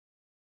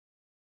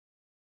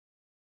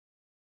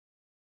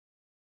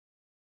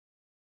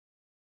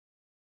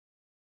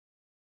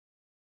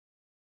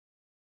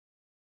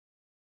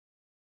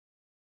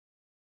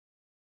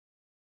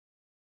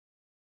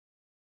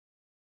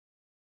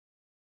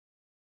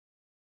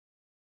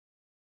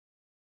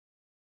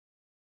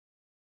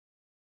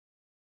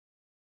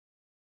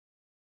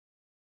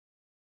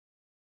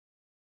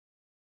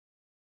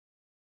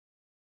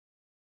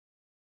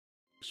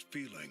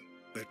Feeling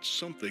that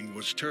something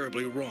was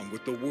terribly wrong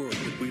with the world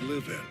that we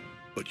live in,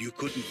 but you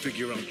couldn't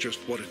figure out just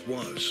what it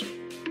was.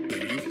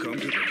 Then you've come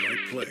to the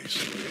right place.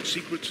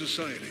 Secret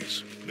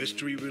societies,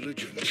 mystery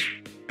religions,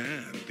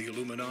 and the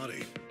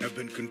Illuminati have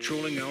been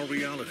controlling our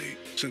reality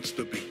since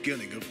the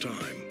beginning of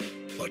time.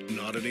 But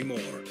not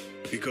anymore,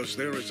 because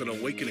there is an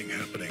awakening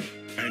happening,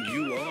 and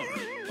you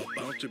are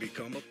about to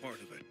become a part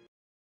of it.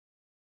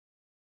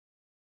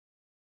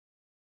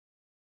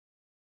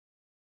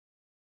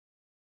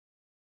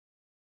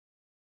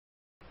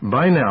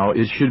 By now,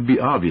 it should be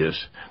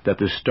obvious that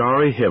the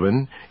starry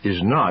heaven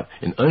is not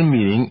an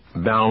unmeaning,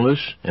 boundless,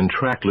 and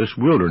trackless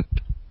wilderness.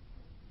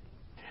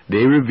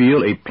 They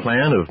reveal a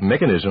plan of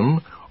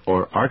mechanism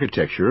or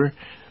architecture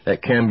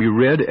that can be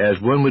read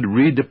as one would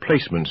read the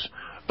placements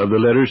of the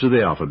letters of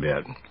the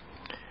alphabet.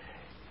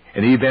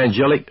 An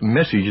evangelic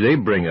message they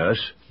bring us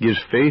gives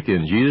faith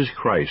in Jesus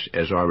Christ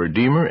as our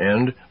Redeemer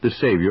and the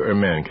Savior of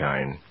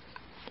mankind.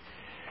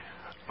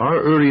 Our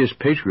earliest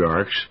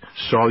patriarchs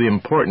saw the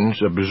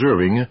importance of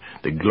preserving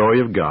the glory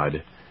of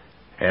God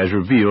as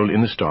revealed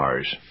in the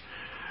stars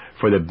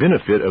for the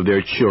benefit of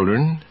their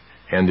children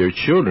and their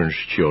children's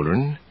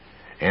children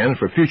and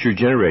for future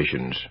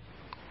generations.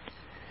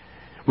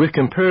 With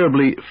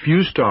comparatively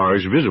few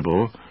stars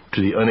visible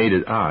to the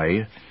unaided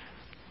eye,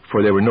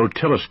 for there were no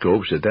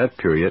telescopes at that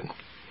period,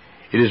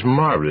 it is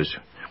marvelous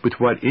with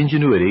what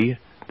ingenuity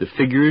the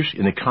figures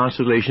in the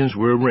constellations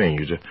were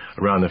arranged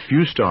around the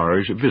few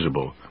stars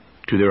visible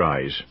to their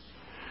eyes,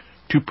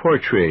 to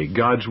portray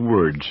God's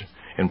words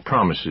and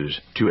promises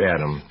to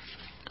Adam.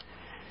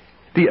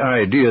 The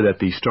idea that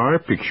the star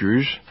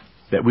pictures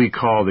that we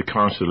call the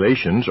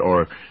constellations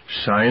or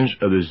signs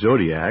of the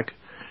zodiac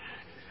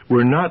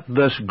were not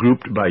thus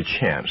grouped by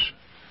chance,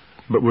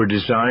 but were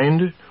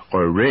designed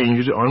or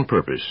arranged on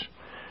purpose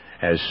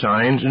as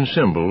signs and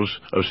symbols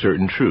of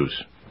certain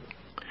truths,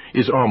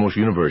 is almost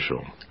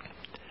universal.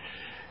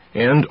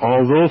 And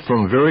although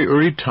from very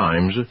early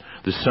times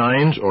the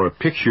signs or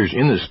pictures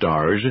in the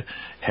stars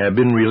have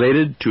been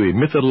related to a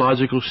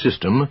mythological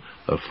system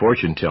of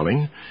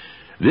fortune-telling,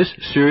 this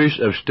series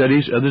of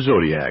studies of the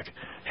zodiac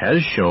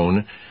has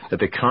shown that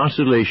the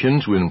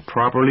constellations, when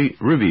properly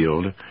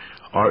revealed,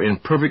 are in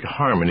perfect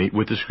harmony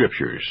with the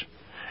Scriptures,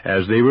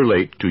 as they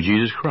relate to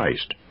Jesus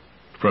Christ,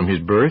 from His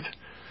birth,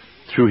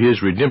 through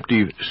His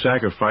redemptive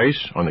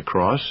sacrifice on the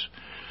cross,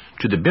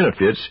 to the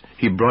benefits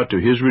He brought to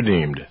His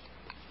redeemed.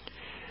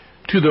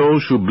 To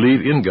those who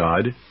believe in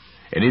God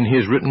and in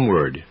His written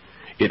word,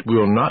 it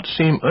will not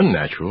seem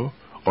unnatural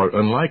or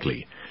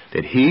unlikely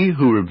that He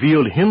who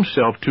revealed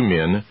Himself to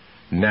men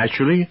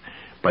naturally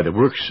by the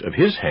works of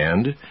His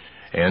hand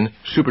and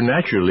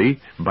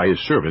supernaturally by His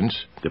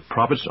servants, the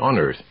prophets on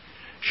earth,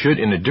 should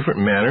in a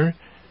different manner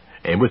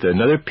and with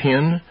another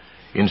pen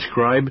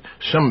inscribe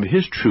some of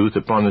His truth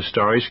upon the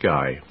starry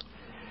sky.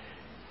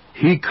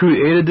 He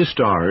created the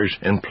stars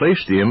and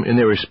placed them in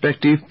their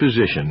respective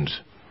positions.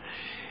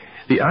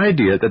 The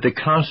idea that the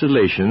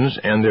constellations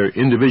and their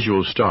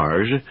individual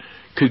stars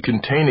could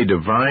contain a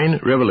divine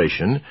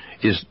revelation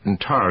is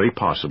entirely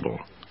possible.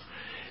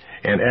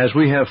 And as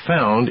we have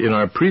found in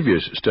our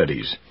previous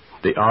studies,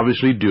 they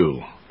obviously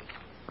do.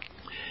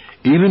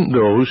 Even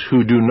those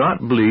who do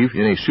not believe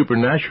in a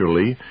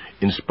supernaturally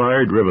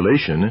inspired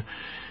revelation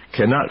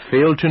cannot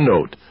fail to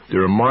note the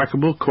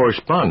remarkable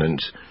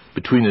correspondence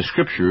between the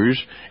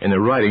Scriptures and the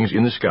writings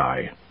in the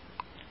sky.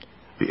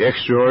 The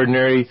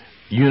extraordinary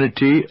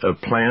unity of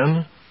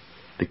plan,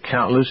 the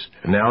countless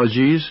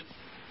analogies,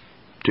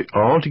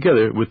 all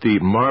together with the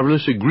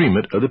marvelous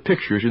agreement of the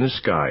pictures in the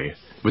sky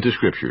with the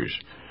Scriptures,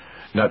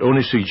 not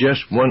only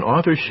suggest one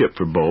authorship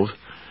for both,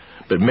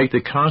 but make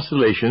the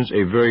constellations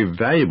a very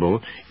valuable,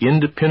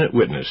 independent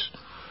witness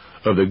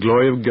of the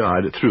glory of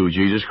God through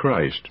Jesus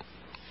Christ.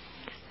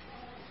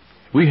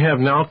 We have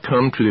now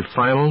come to the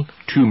final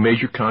two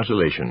major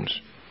constellations,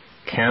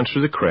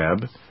 Cancer the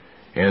crab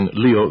and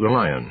Leo the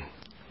lion.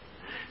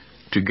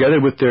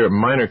 Together with their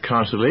minor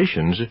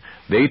constellations,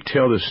 they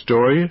tell the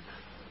story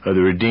of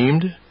the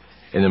redeemed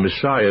and the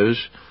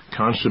Messiah's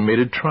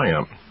consummated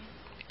triumph.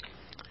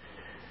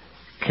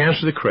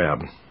 Cancer the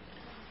crab.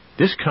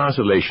 This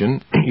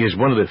constellation is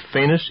one of the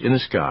faintest in the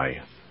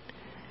sky.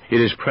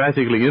 It is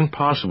practically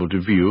impossible to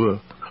view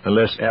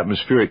unless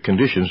atmospheric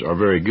conditions are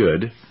very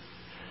good.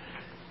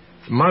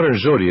 Modern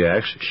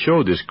zodiacs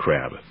show this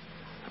crab,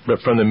 but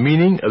from the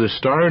meaning of the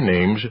star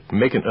names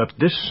making up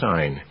this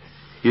sign,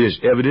 it is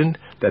evident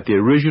that the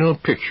original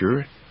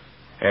picture,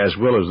 as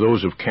well as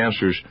those of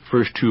Cancer's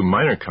first two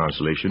minor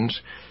constellations,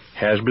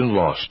 has been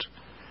lost,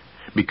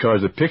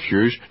 because the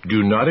pictures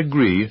do not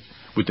agree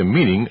with the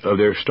meaning of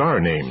their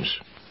star names.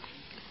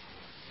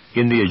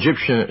 In the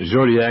Egyptian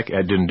zodiac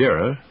at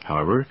Dendera,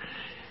 however,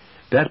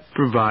 that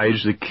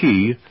provides the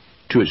key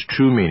to its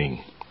true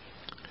meaning.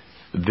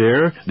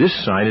 There,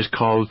 this sign is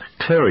called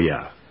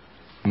Claria,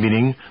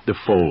 meaning the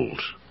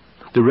folds,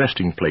 the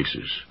resting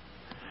places.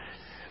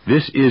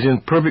 This is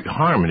in perfect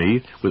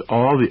harmony with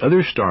all the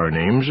other star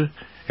names,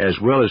 as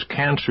well as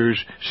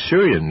Cancer's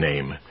Syrian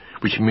name,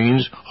 which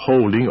means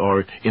holding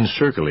or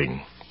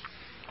encircling.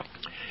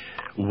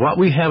 What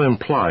we have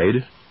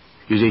implied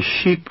is a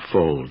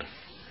sheepfold.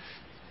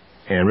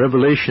 And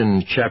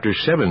Revelation chapter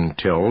 7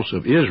 tells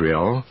of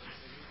Israel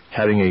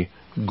having a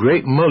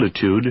great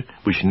multitude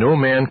which no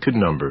man could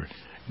number,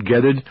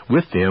 gathered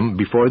with them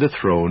before the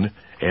throne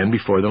and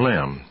before the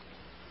Lamb.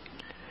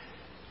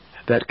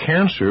 That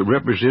cancer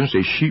represents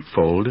a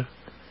sheepfold,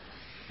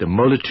 the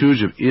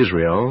multitudes of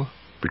Israel,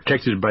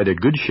 protected by the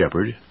Good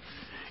Shepherd,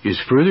 is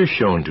further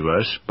shown to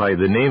us by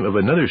the name of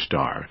another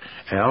star,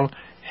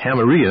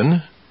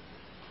 Al-Hamarian,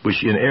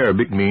 which in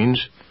Arabic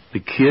means the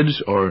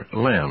kids or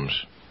lambs.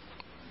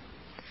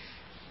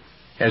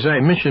 As I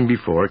mentioned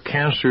before,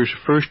 Cancer's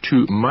first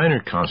two minor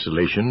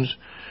constellations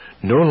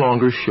no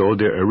longer show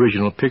their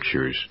original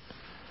pictures.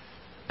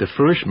 The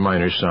first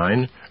minor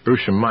sign,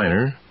 Ursa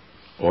Minor,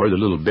 or the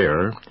little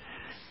bear,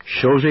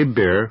 shows a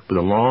bear with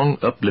a long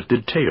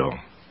uplifted tail.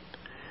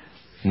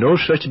 No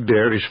such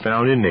bear is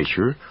found in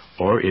nature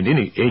or in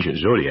any ancient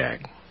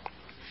zodiac.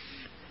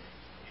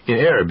 In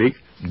Arabic,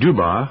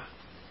 Duba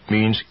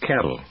means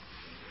cattle.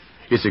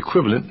 Its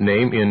equivalent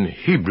name in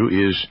Hebrew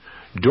is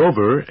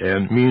Dover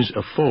and means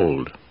a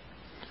fold.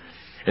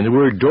 And the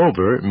word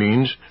Dover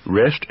means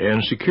rest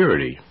and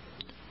security.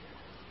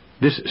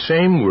 This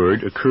same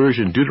word occurs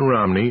in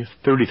Deuteronomy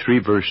 33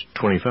 verse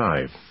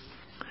 25.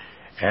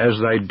 As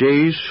thy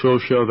days, so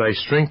shall thy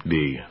strength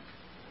be.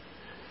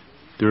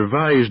 The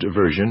Revised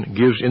Version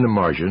gives in the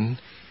margin,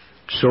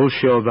 so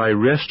shall thy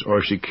rest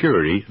or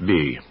security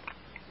be.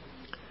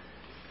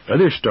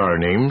 Other star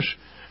names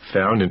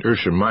found in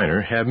Ursa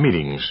Minor have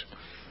meanings.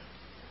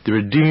 The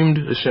redeemed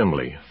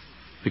assembly,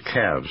 the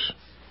calves,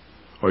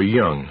 or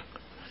young,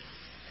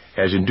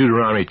 as in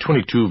Deuteronomy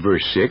 22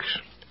 verse 6,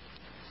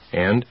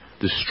 and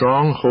the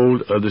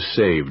stronghold of the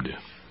saved.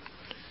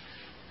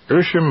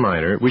 Ursa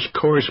Minor, which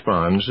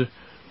corresponds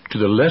to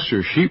the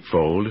lesser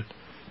sheepfold,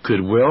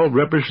 could well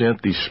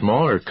represent the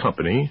smaller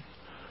company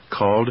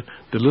called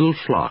the little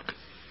flock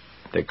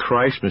that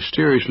Christ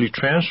mysteriously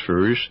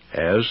transfers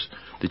as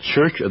the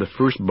church of the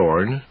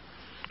firstborn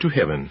to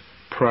heaven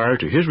prior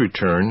to his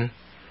return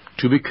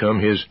to become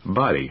his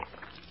body.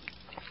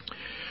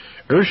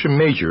 Ursa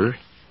Major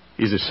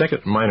is the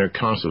second minor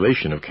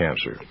constellation of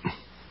Cancer.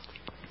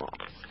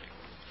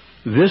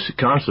 This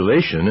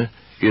constellation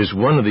is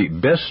one of the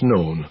best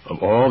known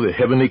of all the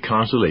heavenly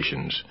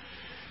constellations,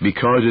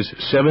 because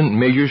its 7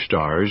 major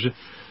stars,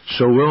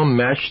 so well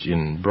matched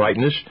in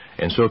brightness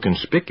and so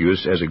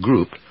conspicuous as a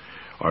group,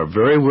 are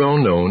very well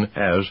known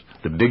as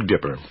the Big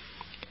Dipper.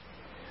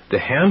 The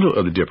handle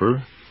of the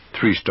Dipper,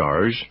 3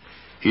 stars,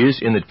 is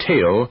in the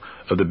tail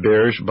of the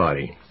bear's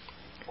body.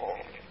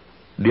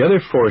 The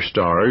other 4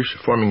 stars,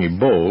 forming a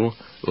bowl,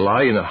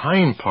 lie in the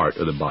hind part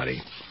of the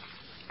body.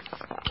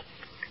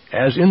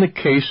 As in the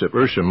case of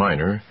Ursa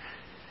Minor,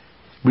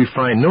 we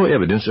find no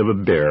evidence of a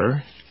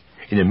bear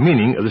in the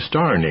meaning of the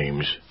star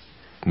names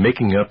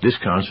making up this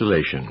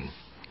constellation.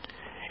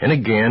 And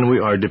again, we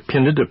are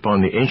dependent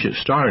upon the ancient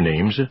star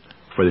names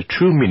for the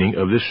true meaning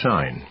of this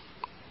sign.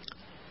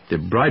 The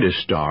brightest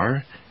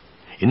star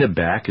in the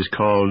back is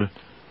called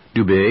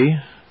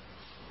Dubhe,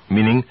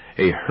 meaning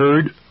a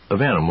herd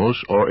of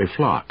animals or a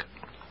flock.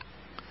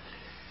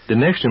 The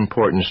next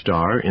important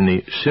star in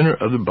the center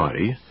of the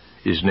body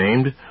is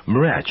named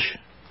Mirach,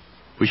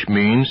 which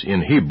means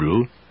in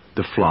Hebrew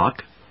the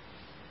flock,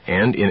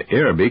 and in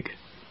Arabic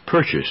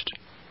purchased.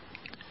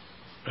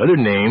 Other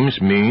names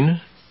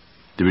mean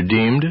the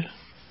redeemed,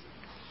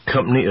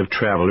 company of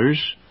travelers,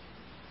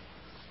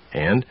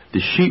 and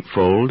the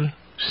sheepfold,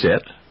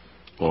 set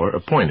or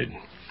appointed.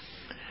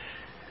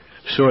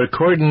 So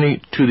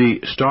according to the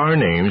star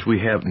names, we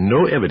have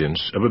no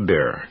evidence of a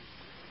bear,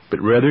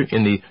 but rather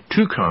in the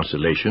 2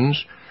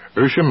 constellations,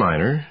 Ursa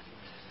Minor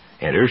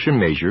and Ursa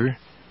Major,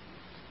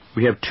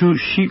 we have 2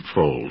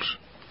 sheepfolds,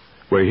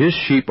 where his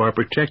sheep are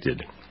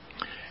protected,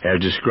 as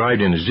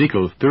described in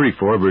Ezekiel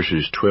 34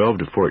 verses 12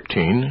 to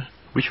 14,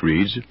 which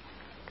reads,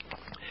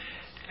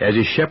 As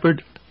a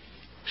shepherd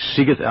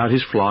seeketh out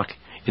his flock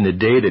in the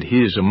day that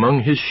he is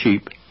among his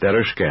sheep that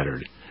are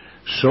scattered,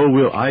 so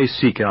will I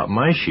seek out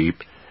my sheep,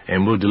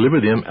 and will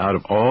deliver them out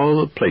of all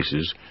the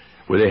places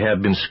where they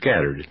have been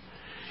scattered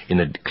in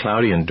the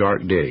cloudy and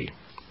dark day.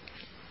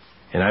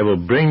 And I will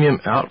bring them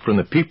out from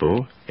the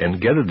people,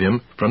 and gather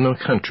them from the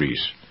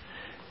countries.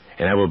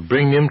 And I will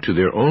bring them to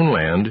their own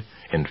land,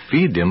 and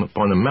feed them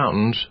upon the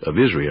mountains of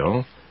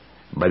Israel,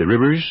 by the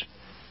rivers,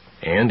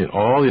 and in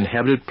all the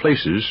inhabited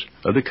places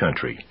of the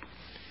country.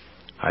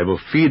 I will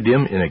feed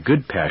them in a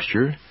good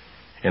pasture,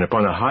 and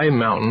upon the high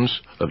mountains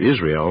of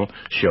Israel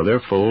shall their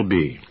fold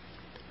be.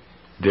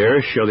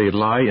 There shall they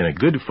lie in a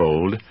good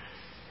fold,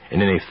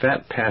 and in a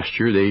fat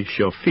pasture they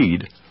shall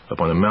feed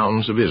upon the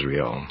mountains of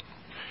Israel.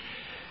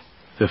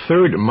 The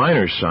third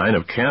minor sign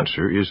of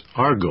Cancer is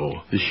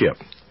Argo, the ship.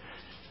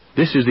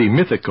 This is the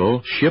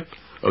mythical ship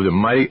of the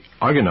mighty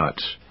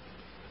Argonauts,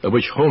 of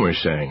which Homer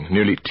sang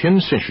nearly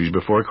 10 centuries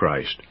before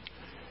Christ.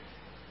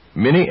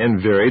 Many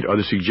and varied are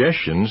the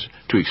suggestions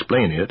to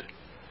explain it.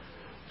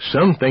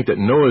 Some think that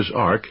Noah's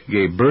Ark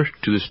gave birth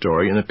to the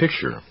story in the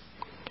picture.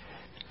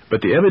 But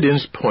the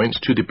evidence points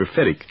to the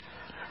prophetic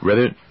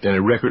rather than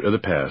a record of the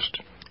past.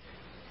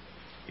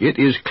 It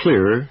is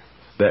clear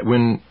that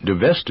when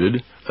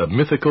divested of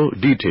mythical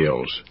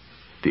details,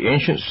 the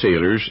ancient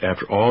sailors,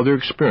 after all their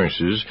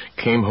experiences,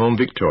 came home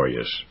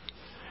victorious.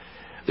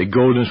 The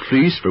golden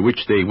fleece for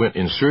which they went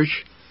in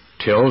search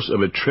tells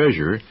of a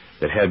treasure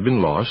that had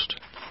been lost.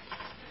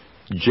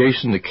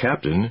 Jason the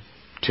captain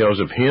tells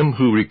of him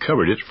who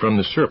recovered it from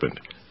the serpent,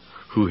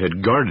 who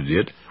had guarded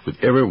it with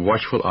ever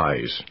watchful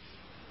eyes.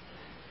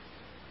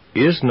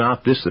 Is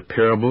not this the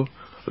parable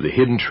of the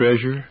hidden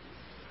treasure,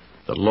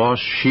 the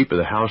lost sheep of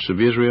the house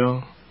of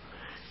Israel,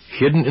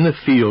 hidden in the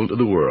field of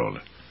the world,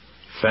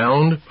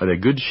 found by the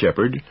good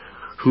shepherd,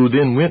 who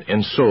then went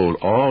and sold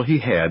all he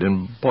had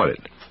and bought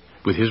it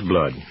with his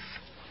blood?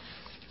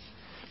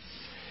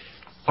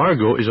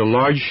 Argo is a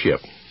large ship,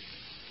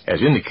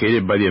 as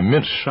indicated by the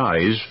immense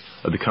size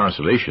of the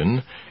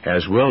constellation,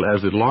 as well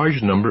as the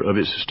large number of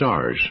its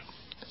stars.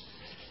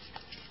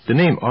 The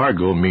name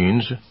Argo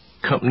means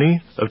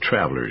company of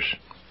travelers,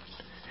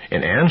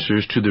 and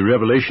answers to the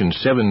Revelation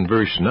 7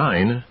 verse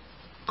 9,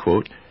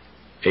 quote,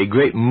 a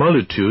great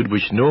multitude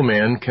which no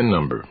man can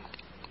number.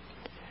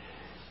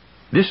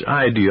 This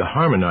idea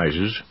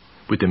harmonizes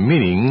with the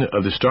meaning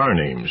of the star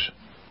names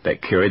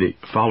that carry the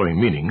following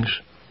meanings: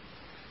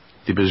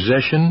 the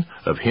possession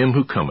of him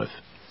who cometh,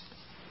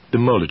 the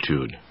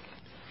multitude,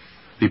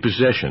 the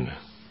possession,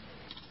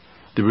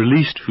 the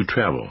released who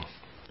travel,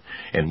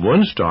 and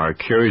one star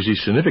carries the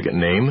significant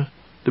name,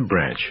 the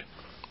branch.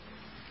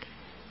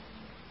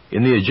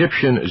 In the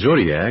Egyptian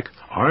zodiac,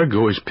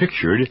 Argo is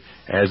pictured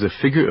as the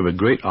figure of a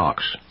great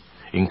ox,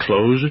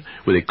 enclosed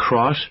with a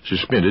cross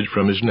suspended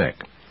from his neck.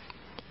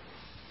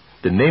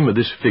 The name of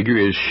this figure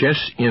is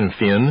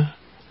Shes-in-Fin,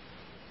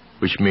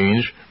 which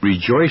means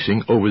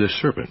rejoicing over the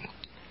serpent.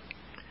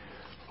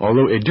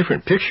 Although a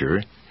different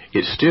picture,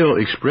 it still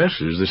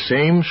expresses the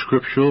same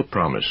scriptural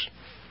promise,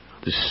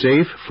 the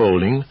safe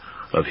folding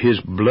of his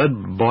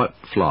blood-bought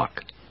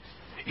flock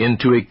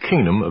into a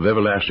kingdom of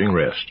everlasting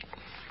rest.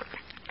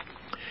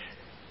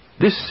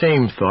 This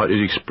same thought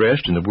is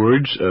expressed in the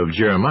words of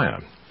Jeremiah,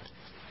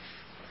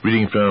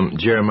 reading from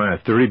Jeremiah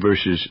 30,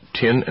 verses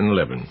 10 and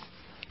 11.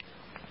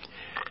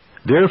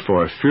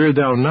 Therefore fear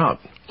thou not,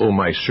 O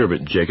my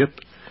servant Jacob,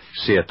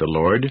 saith the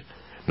Lord,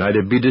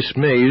 neither be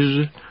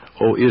dismayed,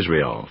 O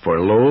Israel, for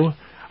lo,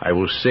 I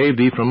will save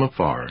thee from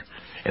afar,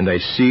 and thy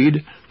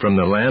seed from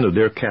the land of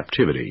their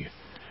captivity.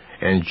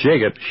 And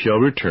Jacob shall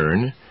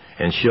return,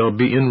 and shall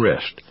be in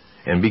rest,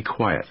 and be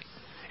quiet,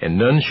 and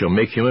none shall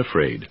make him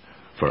afraid.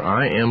 For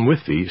I am with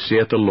thee,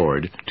 saith the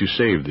Lord, to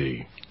save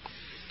thee.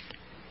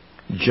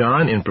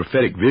 John, in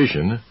prophetic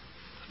vision,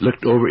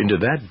 looked over into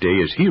that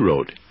day as he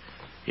wrote,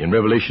 in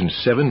Revelation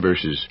 7,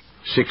 verses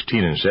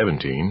 16 and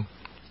 17,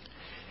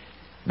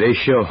 They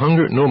shall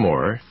hunger no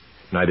more,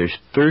 neither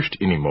thirst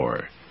any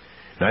more,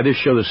 neither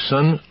shall the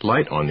sun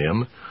light on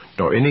them,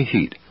 nor any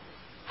heat,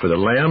 for the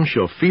Lamb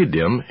shall feed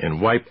them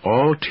and wipe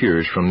all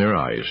tears from their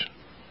eyes.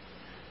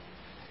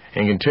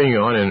 And continue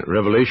on in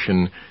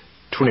Revelation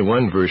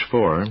 21, verse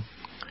 4,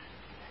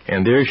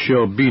 And there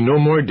shall be no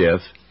more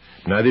death,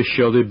 neither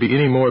shall there be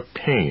any more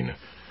pain,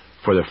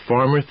 for the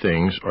former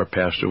things are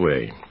passed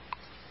away.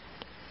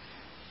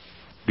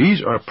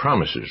 These are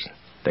promises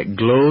that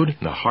glowed in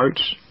the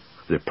hearts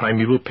of the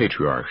primeval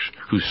patriarchs,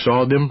 who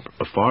saw them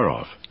afar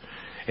off,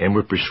 and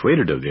were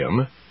persuaded of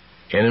them,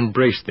 and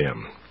embraced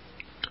them.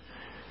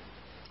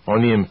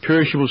 On the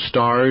imperishable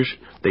stars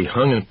they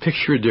hung and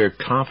pictured their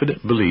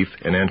confident belief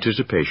and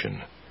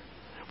anticipation,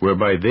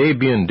 whereby they,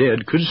 being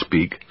dead, could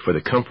speak for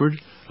the comfort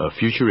of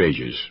future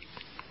ages.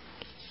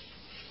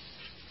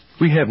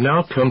 We have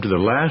now come to the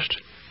last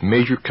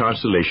major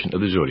constellation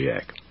of the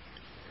zodiac,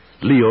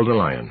 Leo the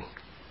Lion.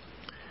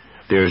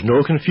 There is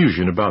no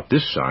confusion about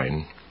this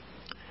sign.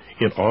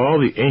 In all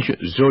the ancient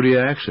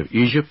zodiacs of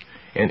Egypt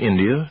and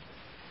India,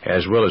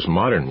 as well as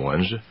modern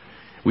ones,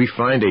 we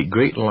find a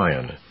great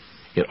lion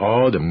in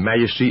all the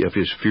majesty of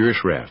his fierce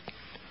wrath.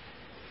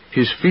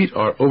 His feet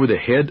are over the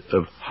head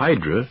of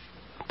Hydra,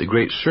 the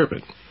great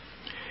serpent,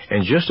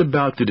 and just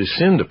about to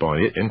descend upon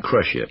it and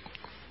crush it.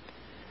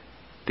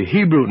 The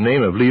Hebrew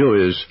name of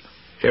Leo is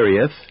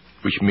Arieth,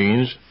 which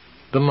means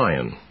the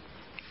lion.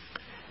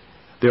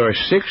 There are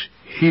 6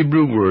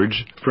 Hebrew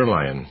words for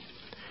lion,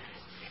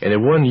 and the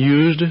one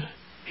used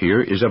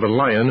here is of a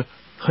lion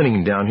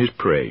hunting down his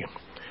prey.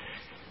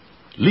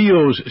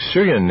 Leo's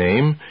Syrian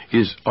name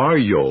is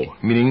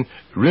Aryo, meaning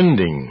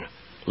rending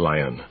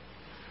lion,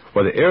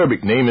 while the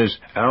Arabic name is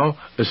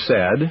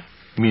Al-Asad,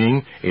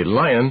 meaning a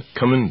lion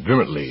coming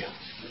vehemently.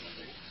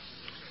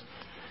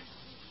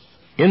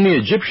 In the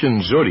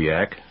Egyptian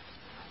zodiac,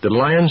 the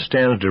lion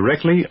stands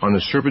directly on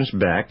the serpent's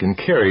back and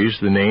carries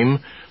the name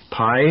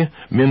Pi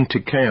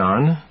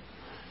Mintikaon,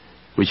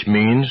 which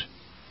means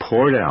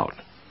poured out.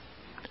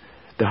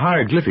 The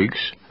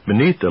hieroglyphics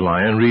beneath the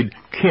lion read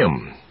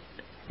Kim,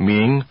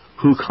 meaning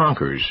who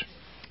conquers,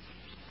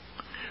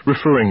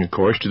 referring, of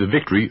course, to the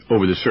victory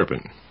over the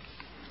serpent.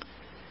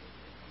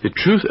 The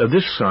truth of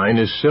this sign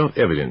is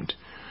self-evident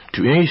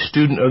to any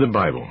student of the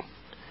Bible.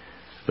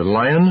 The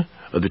Lion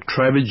of the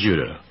tribe of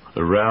Judah,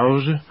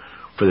 aroused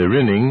for the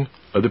rending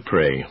of the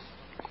prey.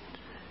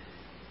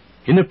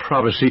 In the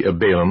prophecy of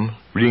Balaam,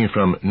 reading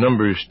from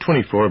Numbers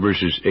 24,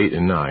 verses 8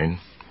 and 9,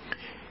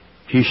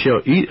 he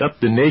shall eat up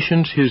the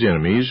nations his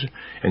enemies,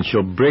 and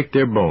shall break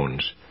their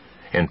bones,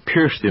 and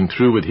pierce them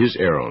through with his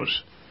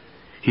arrows.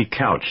 He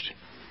couched,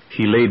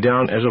 he lay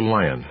down as a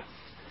lion,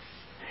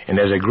 and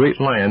as a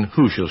great lion,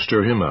 who shall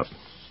stir him up?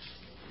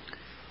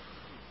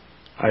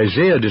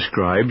 Isaiah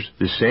describes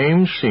the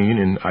same scene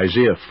in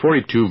Isaiah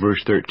 42,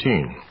 verse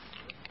 13.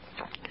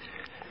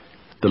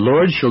 The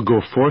Lord shall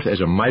go forth as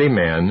a mighty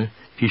man,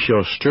 he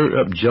shall stir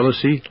up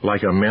jealousy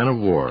like a man of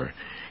war.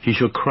 He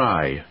shall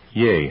cry,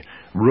 yea,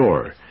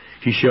 roar.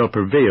 He shall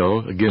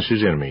prevail against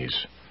his enemies.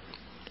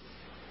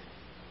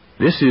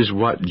 This is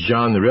what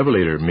John the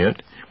Revelator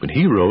meant when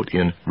he wrote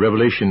in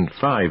Revelation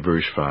 5,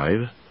 verse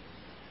 5,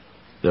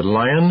 the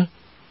Lion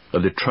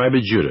of the tribe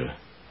of Judah,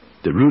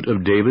 the root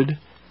of David,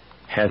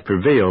 hath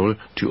prevailed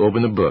to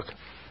open the book.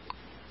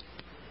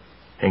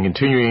 And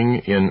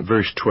continuing in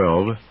verse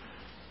 12,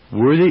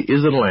 worthy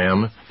is the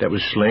Lamb that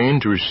was slain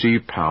to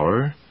receive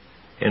power,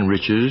 and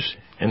riches,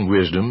 and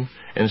wisdom,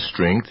 and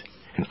strength,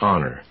 and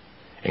honor,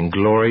 and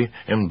glory,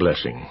 and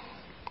blessing.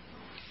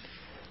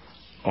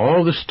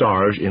 All the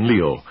stars in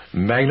Leo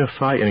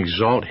magnify and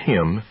exalt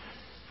him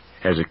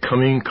as a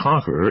coming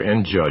conqueror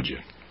and judge.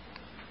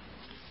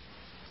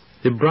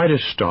 The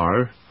brightest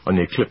star on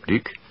the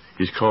ecliptic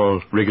is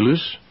called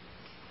Regulus,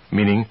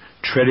 meaning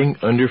treading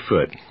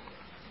underfoot.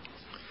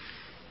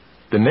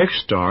 The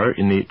next star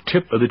in the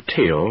tip of the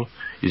tail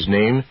is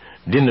named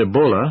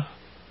Dinabola,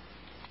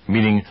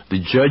 meaning the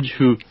judge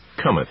who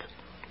cometh.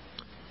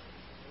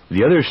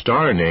 The other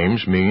star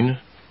names mean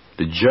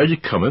the judge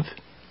cometh,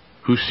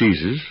 who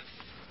seizes,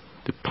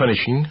 the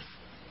punishing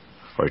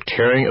or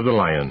tearing of the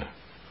lion,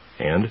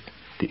 and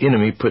the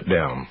enemy put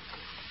down.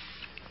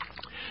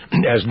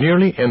 As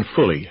nearly and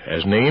fully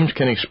as names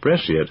can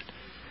express it,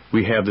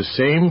 we have the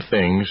same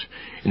things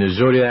in the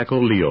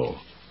zodiacal Leo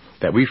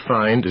that we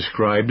find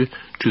described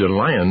to the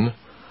Lion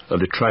of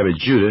the tribe of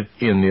Judah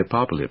in the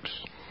Apocalypse.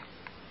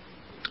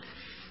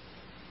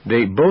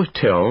 They both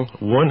tell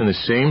one and the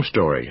same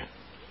story,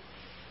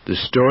 the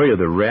story of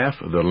the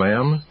wrath of the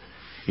Lamb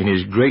in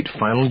his great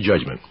final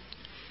judgment,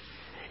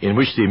 in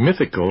which the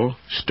mythical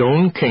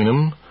stone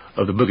kingdom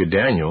of the book of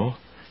Daniel,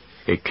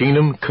 a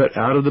kingdom cut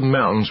out of the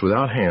mountains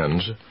without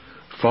hands,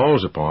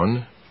 falls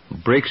upon,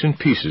 breaks in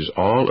pieces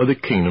all other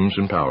kingdoms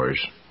and powers.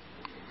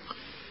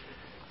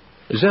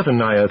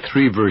 Zephaniah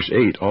 3 verse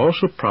 8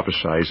 also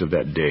prophesies of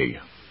that day.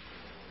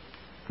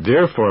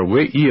 Therefore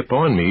wait ye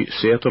upon me,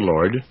 saith the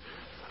Lord,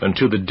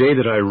 until the day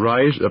that I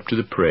rise up to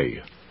the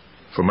prey.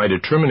 For my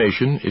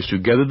determination is to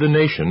gather the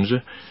nations,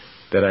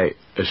 that I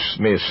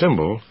may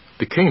assemble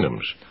the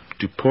kingdoms,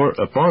 to pour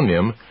upon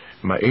them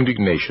my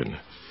indignation,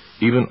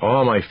 even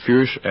all my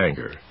fierce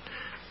anger.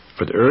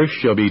 For the earth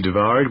shall be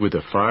devoured with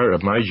the fire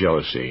of my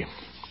jealousy.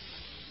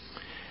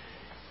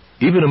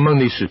 Even among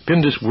these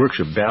stupendous works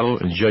of battle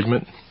and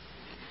judgment,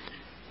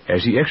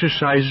 as he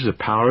exercises the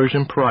powers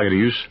and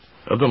prerogatives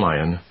of the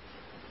Lion,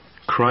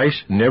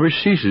 Christ never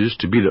ceases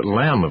to be the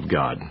Lamb of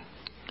God.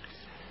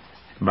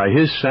 By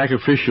his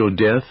sacrificial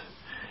death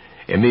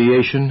and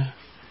mediation,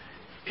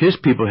 his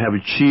people have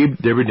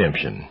achieved their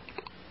redemption.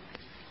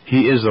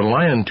 He is the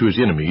Lion to his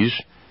enemies,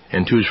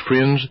 and to his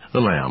friends the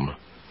Lamb,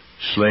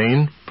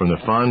 slain from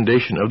the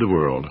foundation of the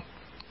world.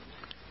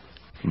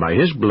 By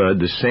his blood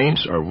the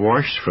saints are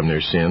washed from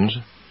their sins,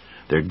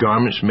 their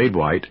garments made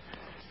white,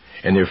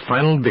 and their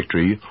final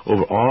victory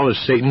over all of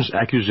Satan's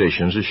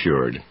accusations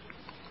assured.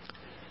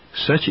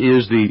 Such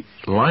is the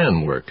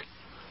lion work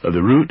of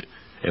the root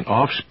and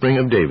offspring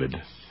of David,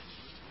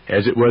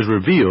 as it was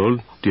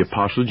revealed to the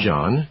Apostle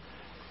John,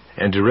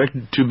 and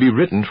directed to be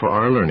written for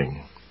our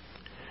learning.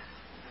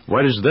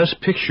 What is thus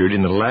pictured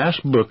in the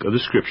last book of the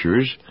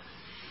Scriptures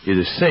is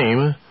the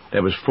same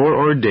that was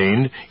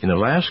foreordained in the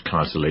last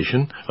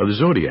constellation of the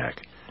zodiac,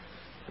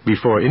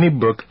 before any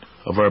book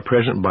of our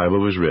present Bible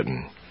was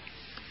written.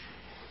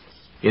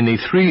 In the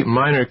three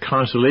minor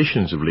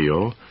constellations of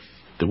Leo,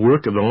 the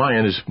work of the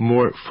lion is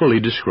more fully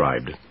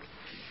described.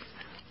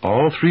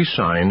 All three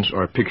signs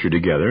are pictured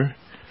together.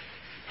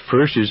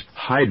 First is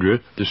Hydra,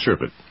 the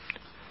serpent.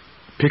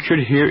 Pictured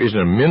here is an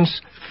immense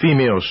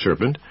female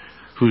serpent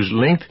whose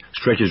length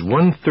stretches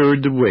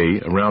 1/3 the way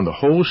around the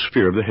whole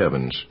sphere of the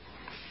heavens.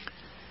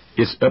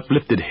 Its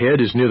uplifted head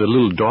is near the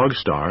little dog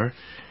star,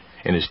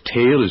 and its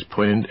tail is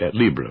pointed at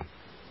Libra.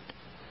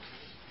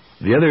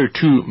 The other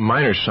two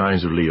minor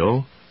signs of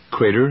Leo,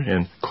 Crater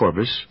and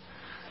Corpus,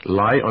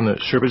 lie on the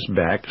serpent's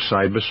back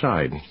side by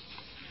side.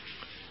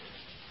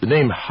 The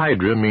name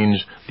Hydra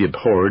means the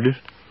abhorred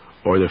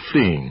or the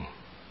fleeing.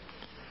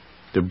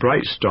 The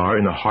bright star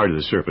in the heart of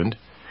the serpent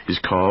is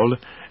called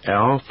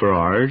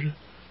Al-Farad,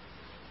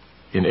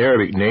 an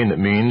Arabic name that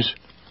means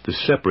the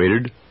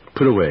separated,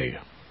 put away.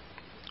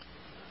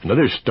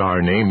 Another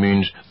star name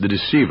means the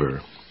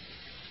deceiver.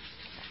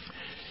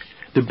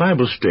 The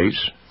Bible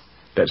states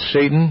that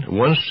Satan,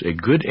 once a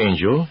good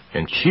angel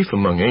and chief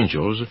among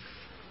angels,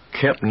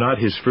 kept not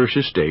his first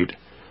estate,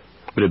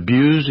 but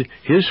abused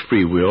his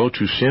free will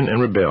to sin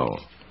and rebel.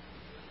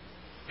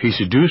 He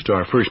seduced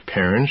our first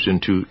parents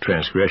into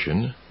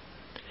transgression,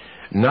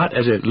 not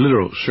as a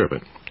literal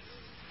serpent,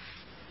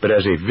 but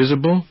as a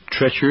visible,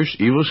 treacherous,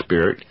 evil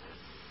spirit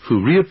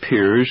who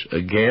reappears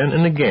again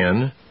and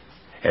again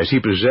as he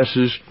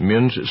possesses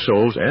men's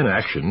souls and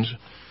actions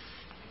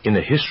in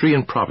the history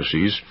and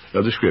prophecies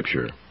of the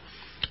Scripture.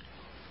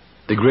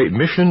 The great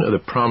mission of the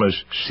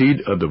promised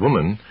seed of the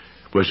woman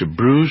was to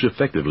bruise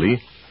effectively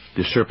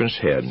the serpent's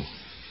head.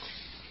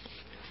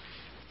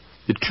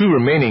 The two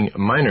remaining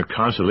minor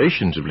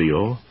consolations of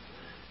Leo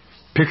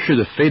picture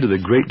the fate of the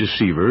great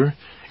deceiver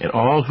and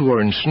all who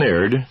are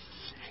ensnared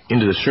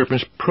into the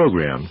serpent's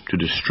program to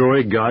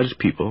destroy God's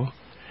people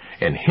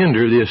and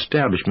hinder the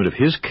establishment of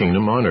his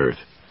kingdom on earth.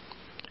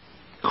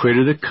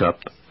 Crater the cup,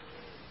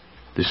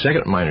 the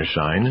second minor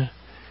sign,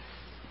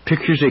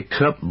 pictures a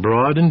cup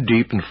broad and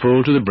deep and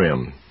full to the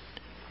brim.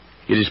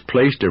 It is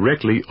placed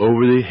directly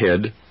over the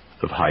head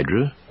of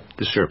Hydra,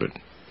 the serpent.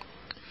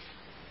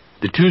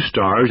 The two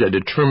stars that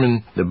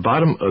determine the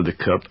bottom of the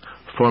cup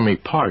form a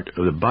part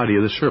of the body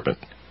of the serpent,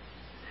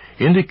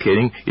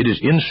 indicating it is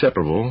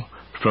inseparable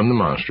from the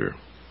monster.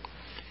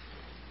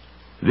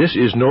 This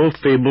is no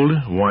fabled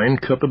wine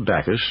cup of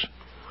Bacchus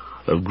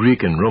of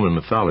Greek and Roman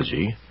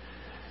mythology,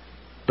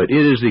 but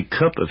it is the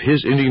cup of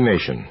his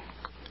indignation,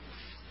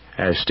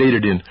 as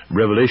stated in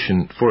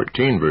Revelation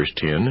 14, verse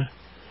 10,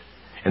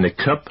 and the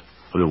cup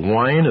of the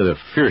wine of the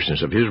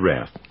fierceness of his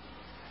wrath,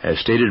 as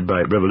stated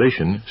by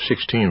Revelation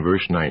 16,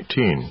 verse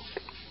 19.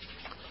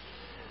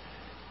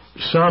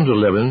 Psalms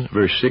 11,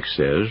 verse 6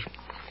 says,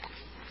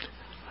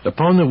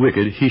 "Upon the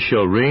wicked he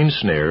shall rain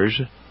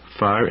snares,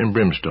 fire and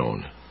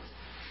brimstone,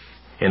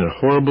 and a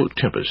horrible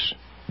tempest.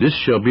 This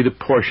shall be the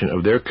portion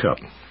of their cup."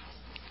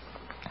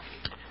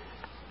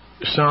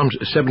 Psalms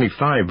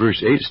 75,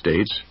 verse 8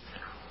 states,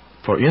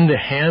 "For in the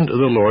hand of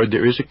the Lord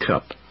there is a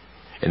cup,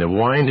 and the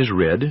wine is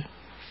red,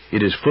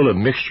 it is full of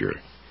mixture,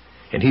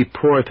 and he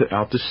poureth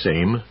out the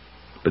same,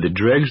 but the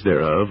dregs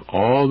thereof,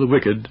 all the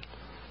wicked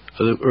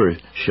of the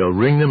earth shall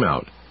wring them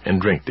out and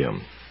drink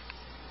them."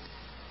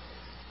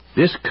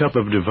 This cup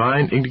of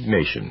divine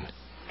indignation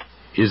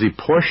is the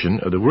portion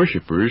of the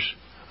worshippers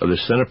of the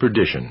son of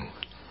perdition,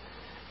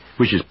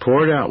 which is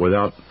poured out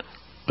without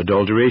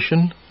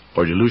adulteration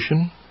or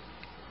dilution.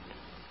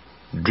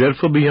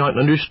 Dreadful beyond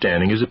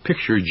understanding is the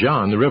picture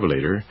John the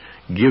Revelator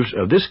gives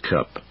of this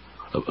cup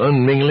of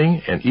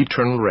unmingling and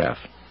eternal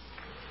wrath,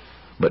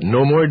 but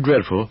no more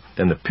dreadful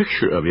than the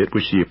picture of it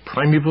which the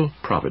primeval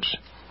prophets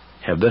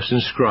have thus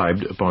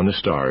inscribed upon the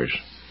stars.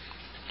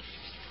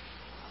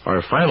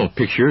 Our final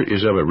picture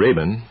is of a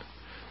raven,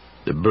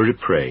 the bird of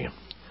prey.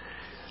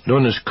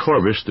 Known as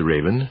Corvus the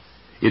raven,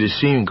 it is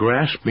seen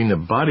grasping the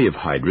body of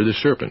Hydra the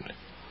serpent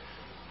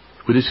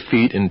with his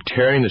feet and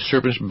tearing the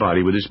serpent's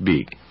body with his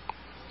beak.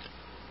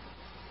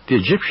 The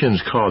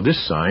Egyptians called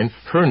this sign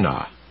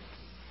Hurnah,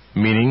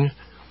 meaning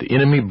the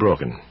enemy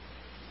broken.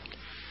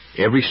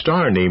 Every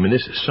star name in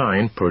this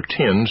sign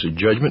portends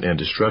judgment and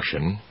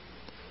destruction,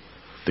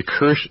 the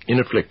curse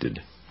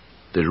inflicted,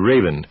 the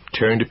raven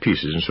tearing to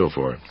pieces, and so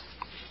forth.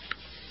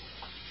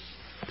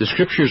 The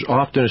Scriptures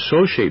often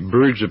associate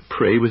birds of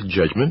prey with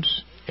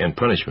judgments and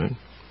punishment.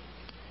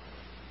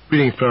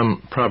 Reading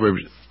from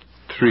Proverbs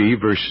 3,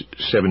 verse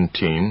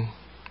 17,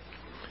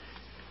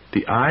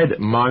 "The eye that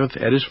mocketh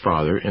at his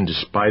father, and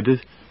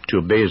despiseth to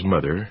obey his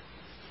mother,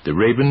 the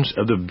ravens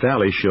of the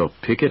valley shall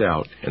pick it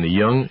out, and the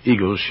young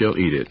eagles shall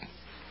eat it."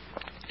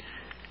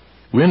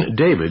 When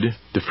David,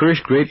 the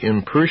first great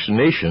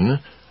impersonation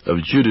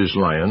of Judah's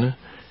lion,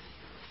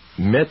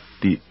 met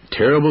the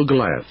terrible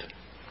Goliath,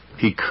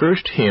 he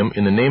cursed him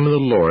in the name of the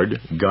Lord,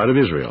 God of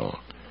Israel,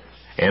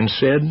 and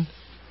said,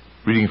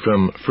 reading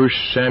from 1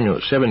 Samuel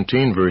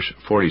 17, verse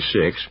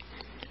 46,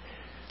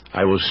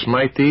 "I will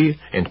smite thee,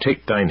 and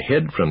take thine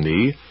head from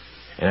thee,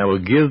 and I will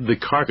give the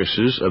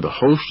carcasses of the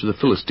hosts of the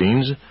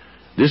Philistines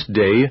this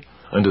day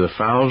unto the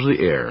fowls of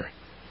the air,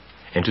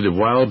 and to the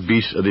wild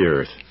beasts of the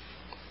earth."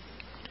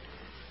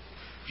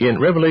 In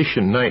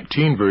Revelation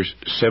 19, verse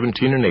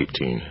 17 and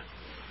 18,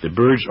 the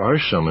birds are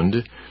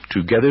summoned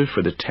together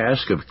for the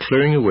task of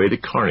clearing away the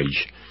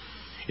carnage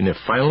in the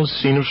final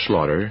scene of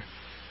slaughter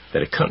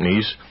that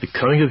accompanies the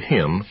coming of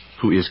Him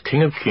who is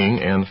King of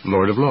kings and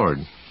Lord of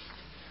lords.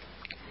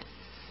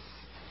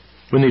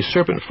 When the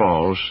serpent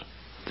falls,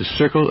 the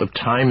circle of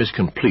time is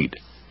complete,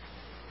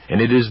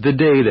 and it is the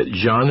day that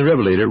John the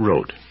Revelator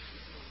wrote.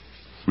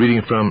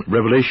 Reading from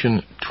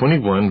Revelation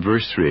 21,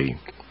 verse 3,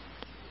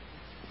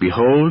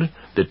 "Behold,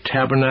 the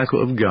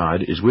tabernacle of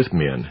God is with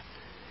men,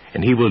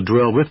 and he will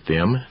dwell with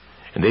them,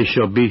 and they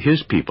shall be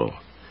his people,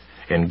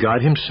 and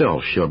God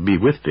himself shall be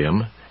with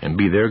them, and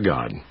be their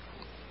God."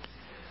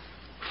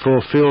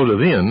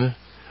 Fulfilled then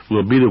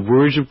will be the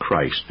words of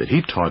Christ that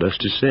he taught us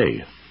to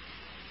say,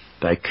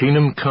 "Thy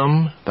kingdom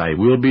come, thy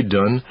will be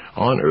done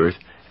on earth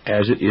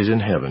as it is in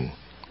heaven."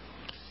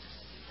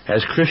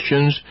 As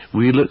Christians,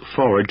 we look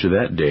forward to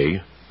that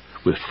day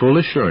with full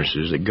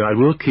assurances that God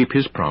will keep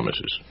his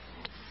promises.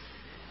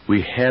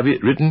 We have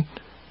it written,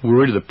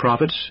 word of the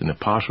prophets and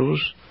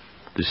apostles,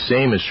 the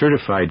same is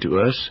certified to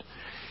us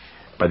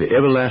by the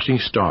everlasting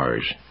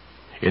stars,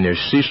 in their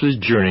ceaseless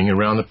journeying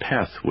around the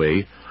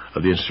pathway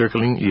of the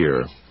encircling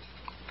year.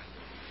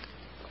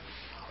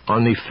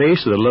 On the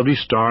face of the lovely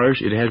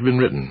stars it has been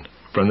written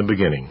from the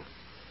beginning,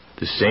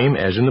 the same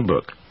as in the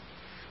book,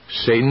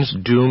 Satan's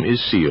doom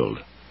is sealed.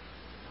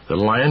 The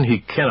lion he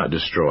cannot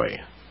destroy.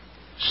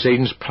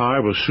 Satan's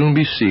power will soon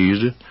be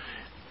seized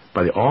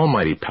by the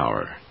almighty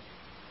power.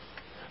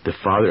 The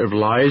father of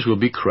lies will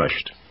be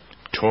crushed,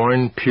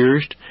 torn,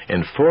 pierced,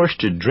 and forced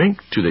to drink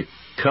to the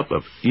cup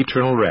of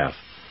eternal wrath,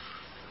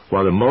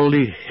 while the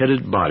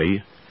multi-headed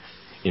body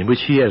in which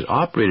he has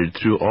operated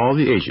through all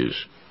the ages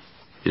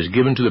is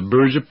given to the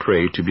birds of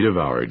prey to be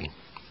devoured.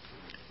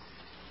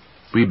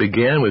 We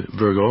began with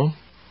Virgo,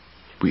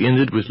 we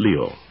ended with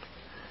Leo,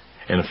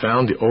 and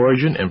found the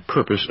origin and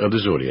purpose of the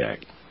zodiac.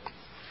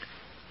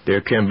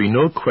 There can be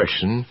no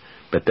question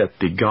but that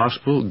the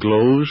gospel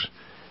glows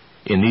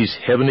in these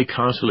heavenly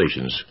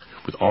constellations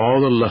with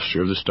all the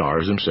luster of the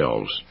stars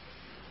themselves.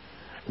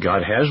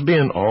 God has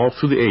been all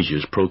through the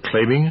ages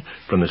proclaiming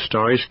from the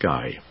starry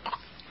sky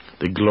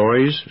the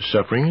glories,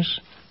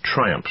 sufferings,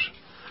 triumphs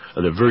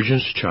of the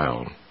Virgin's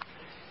child.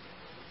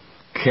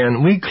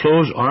 Can we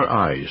close our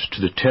eyes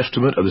to the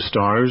testament of the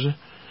stars?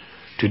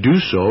 To do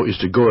so is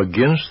to go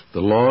against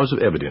the laws of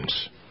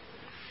evidence.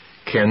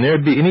 Can there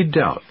be any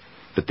doubt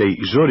that the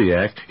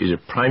zodiac is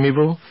a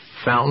primeval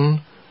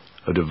fountain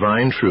of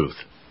divine truth?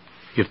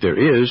 If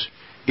there is,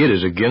 it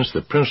is against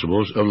the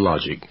principles of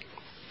logic.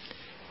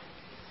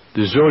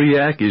 The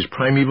zodiac is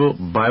primeval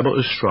Bible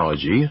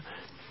astrology,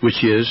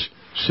 which is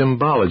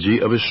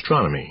symbology of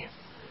astronomy,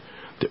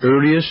 the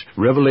earliest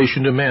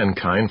revelation to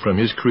mankind from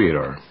his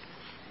Creator.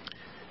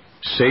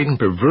 Satan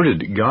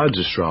perverted God's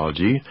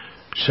astrology,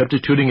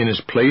 substituting in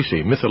its place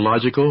a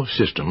mythological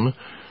system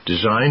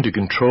designed to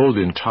control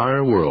the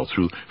entire world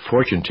through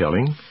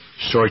fortune-telling,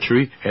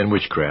 sorcery, and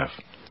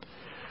witchcraft.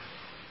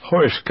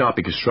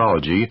 Horoscopic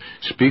astrology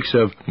speaks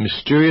of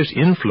mysterious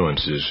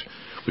influences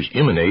which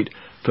emanate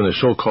from the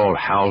so-called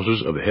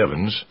houses of the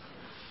heavens,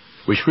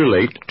 which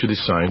relate to the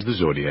signs of the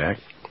zodiac.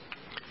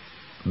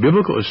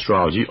 Biblical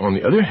astrology, on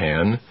the other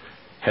hand,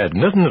 had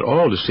nothing at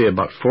all to say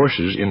about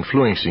forces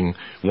influencing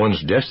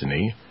one's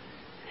destiny.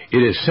 It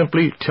is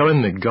simply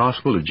telling the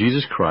gospel of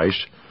Jesus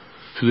Christ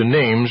through the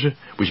names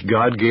which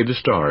God gave the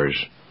stars.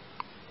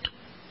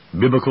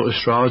 Biblical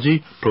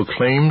astrology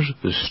proclaims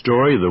the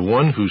story of the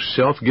one whose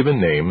self-given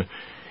name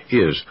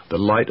is the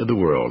light of the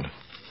world,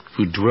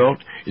 who dwelt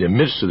in the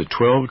midst of the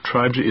 12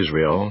 tribes of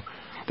Israel,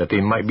 that they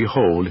might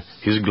behold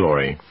his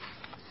glory.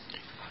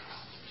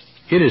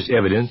 It is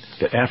evident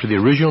that after the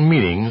original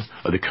meaning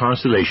of the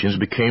constellations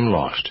became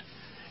lost,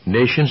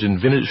 nations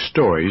invented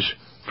stories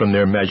from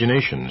their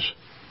imaginations.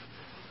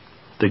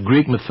 The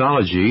Greek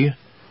mythology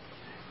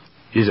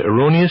is an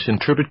erroneous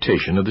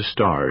interpretation of the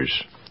stars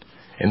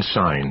and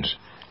signs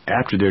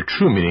after their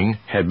true meaning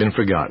had been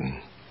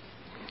forgotten.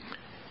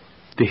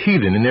 The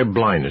heathen in their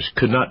blindness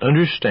could not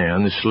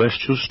understand the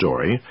celestial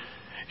story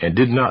and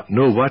did not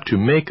know what to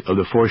make of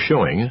the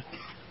foreshowing,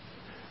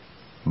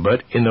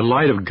 but in the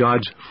light of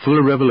God's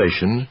fuller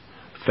revelation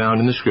found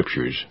in the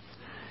Scriptures,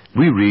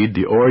 we read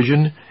the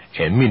origin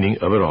and meaning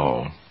of it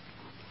all.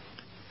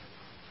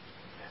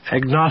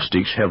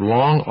 Agnostics have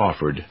long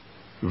offered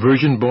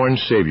virgin-born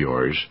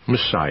saviors,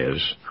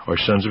 messiahs, or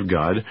sons of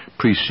God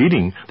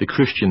preceding the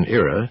Christian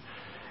era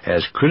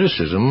as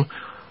criticism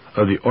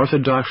of the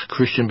orthodox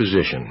Christian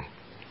position.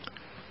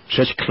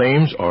 Such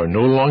claims are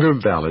no longer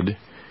valid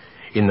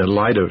in the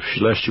light of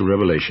celestial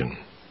revelation.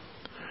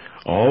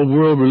 All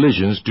world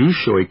religions do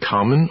show a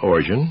common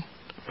origin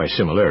by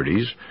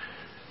similarities,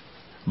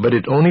 but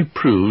it only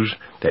proves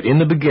that in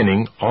the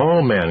beginning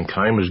all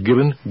mankind was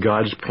given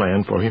God's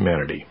plan for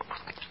humanity.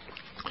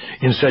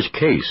 In such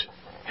case,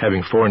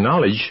 having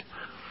foreknowledge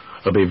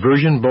of a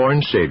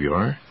virgin-born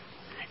Savior,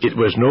 it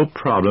was no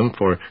problem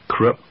for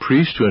corrupt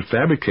priests to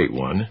fabricate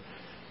one,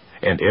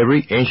 and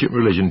every ancient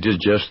religion did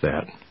just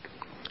that.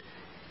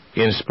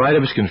 In spite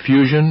of its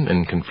confusion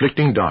and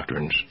conflicting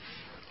doctrines,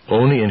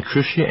 only in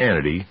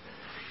Christianity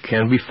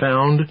can be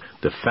found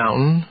the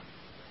fountain,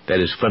 that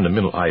is,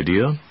 fundamental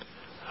idea,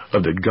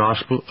 of the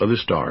gospel of the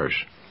stars.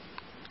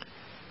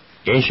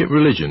 Ancient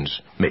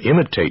religions may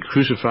imitate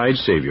crucified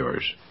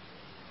saviors.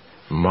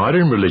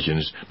 Modern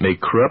religions may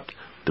corrupt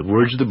the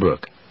words of the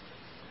book,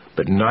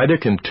 but neither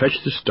can touch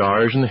the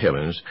stars in the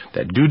heavens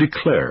that do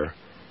declare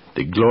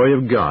the glory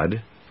of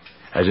God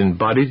as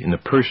embodied in the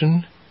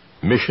person,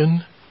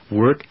 mission,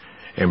 work,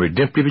 and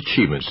redemptive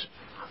achievements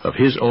of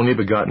His only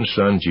begotten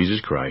Son, Jesus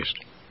Christ.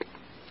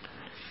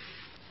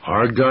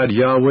 Our God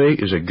Yahweh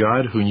is a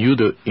God who knew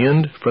the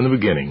end from the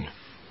beginning.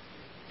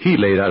 He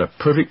laid out a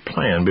perfect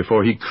plan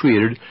before He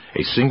created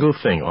a single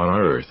thing on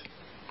our earth.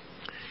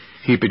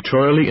 He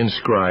pictorially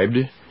inscribed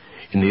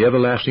in the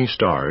everlasting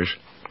stars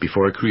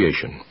before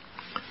creation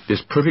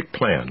this perfect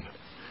plan,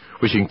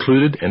 which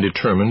included and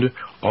determined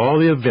all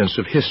the events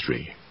of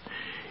history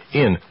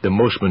in the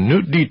most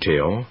minute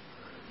detail,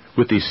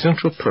 with the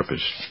central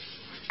purpose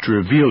to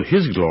reveal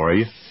His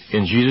glory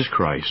in Jesus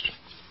Christ,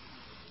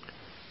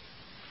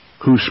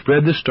 who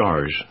spread the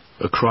stars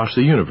across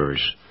the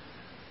universe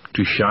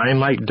to shine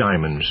like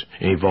diamonds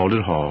in a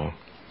vaulted hall.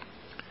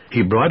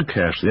 He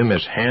broadcast them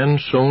as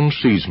hand-sown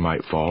seeds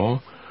might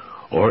fall,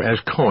 or as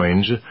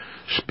coins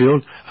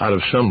spilled out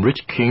of some rich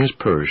king's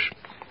purse.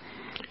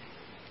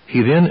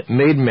 He then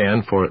made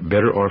man for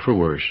better or for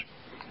worse,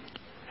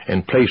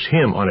 and placed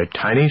him on a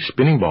tiny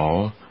spinning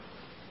ball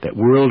that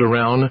whirled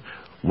around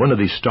one of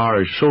the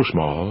stars so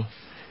small,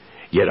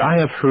 yet I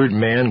have heard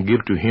man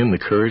give to him the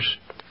curse.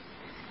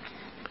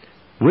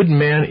 Would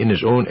man in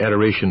his own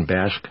adoration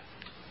bask,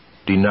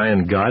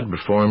 denying God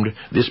performed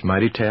this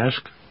mighty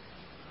task?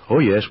 Oh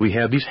yes, we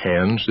have these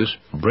hands, this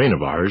brain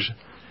of ours,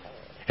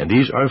 and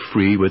these are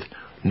free with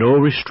no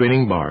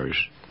restraining bars.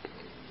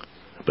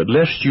 But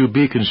lest you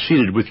be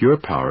conceited with your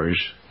powers,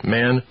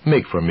 man,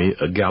 make for me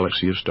a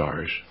galaxy of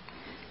stars.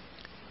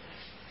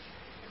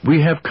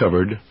 We have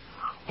covered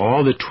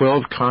all the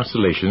 12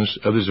 constellations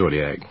of the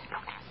zodiac.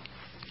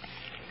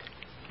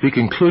 The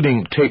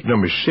concluding tape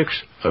number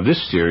 6 of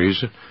this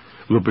series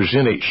will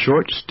present a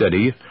short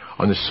study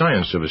on the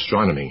science of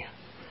astronomy,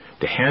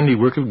 the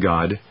handiwork of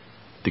God,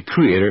 the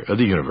creator of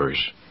the universe.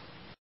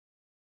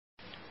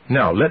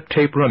 Now let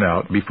tape run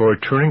out before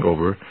turning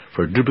over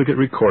for duplicate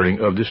recording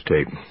of this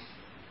tape.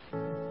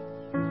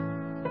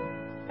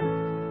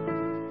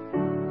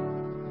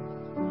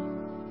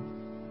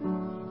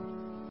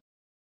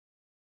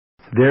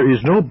 There is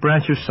no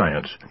branch of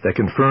science that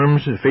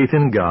confirms faith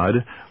in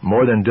God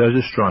more than does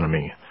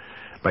astronomy.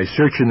 By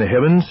searching the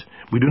heavens,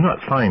 we do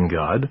not find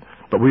God,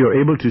 but we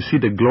are able to see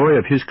the glory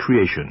of His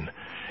creation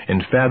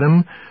and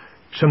fathom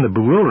some of the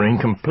bewildering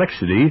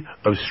complexity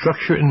of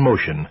structure and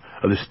motion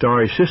of the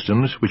starry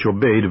systems which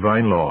obey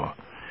divine law.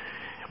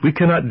 We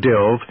cannot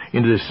delve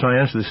into the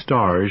science of the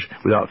stars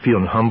without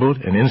feeling humbled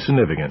and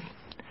insignificant.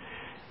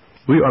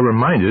 We are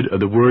reminded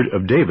of the word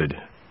of David,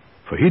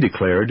 for he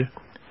declared,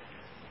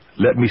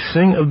 "Let me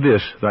sing of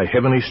this thy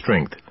heavenly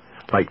strength,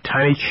 like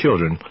tiny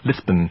children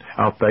lisping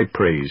out thy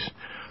praise.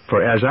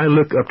 For as I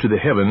look up to the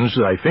heavens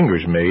thy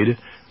fingers made,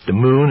 the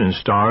moon and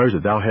stars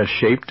that thou hast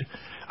shaped,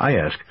 I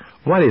ask,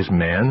 what is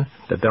man,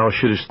 that thou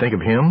shouldest think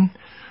of him?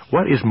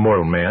 What is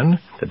mortal man,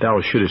 that thou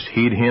shouldest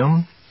heed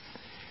him?"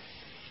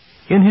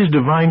 In his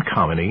divine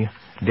comedy,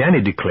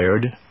 Danny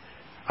declared,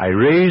 "I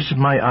raised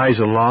my eyes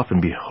aloft,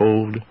 and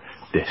behold,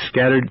 the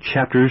scattered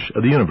chapters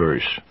of the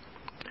universe,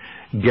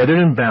 gathered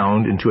and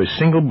bound into a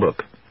single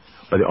book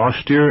by the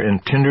austere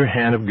and tender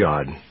hand of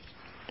God."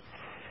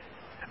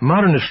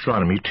 Modern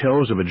astronomy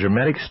tells of a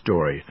dramatic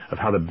story of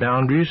how the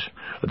boundaries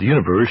of the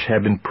universe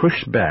have been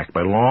pushed back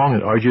by long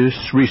and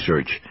arduous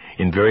research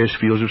in various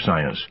fields of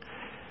science.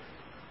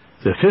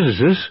 The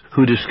physicists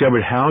who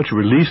discovered how to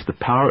release the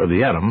power of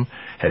the atom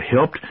had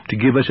helped to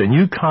give us a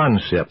new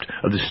concept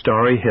of the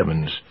starry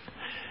heavens.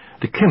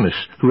 The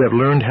chemists who have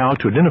learned how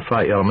to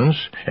identify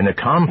elements and their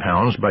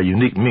compounds by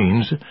unique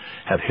means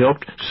have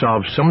helped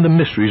solve some of the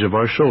mysteries of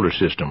our solar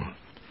system.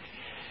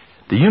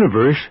 The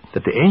universe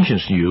that the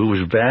ancients knew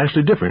was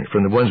vastly different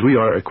from the ones we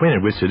are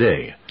acquainted with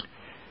today.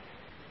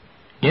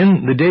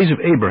 In the days of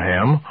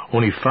Abraham,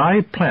 only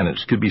 5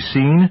 planets could be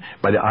seen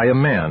by the eye of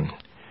man,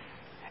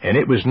 and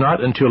it was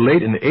not until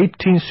late in the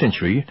 18th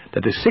century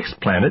that the 6th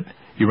planet,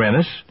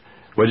 Uranus,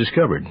 was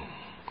discovered.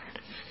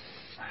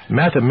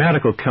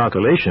 Mathematical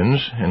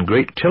calculations and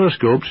great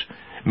telescopes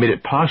made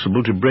it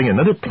possible to bring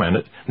another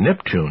planet,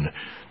 Neptune,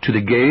 to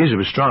the gaze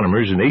of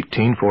astronomers in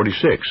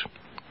 1846.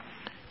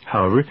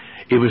 However,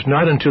 it was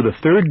not until the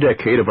 3rd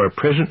decade of our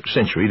present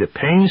century that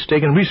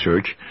painstaking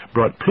research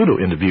brought Pluto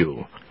into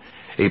view,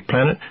 a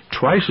planet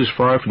twice as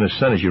far from the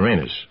Sun as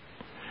Uranus.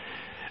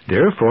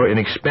 Therefore, an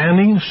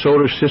expanding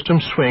solar system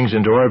swings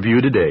into our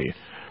view today,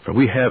 for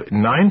we have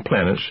 9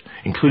 planets,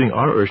 including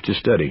our Earth, to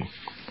study.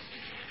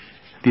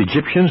 The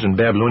Egyptians and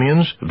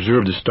Babylonians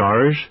observed the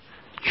stars,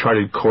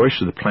 charted course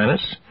of the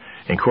planets,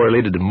 and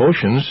correlated the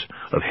motions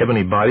of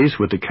heavenly bodies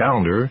with the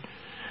calendar,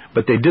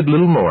 but they did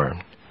little more.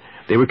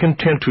 They were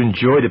content to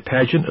enjoy the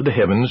pageant of the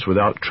heavens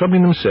without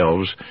troubling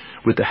themselves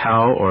with the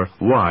how or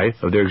why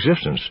of their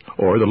existence,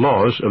 or the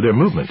laws of their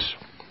movements.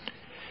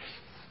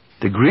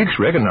 The Greeks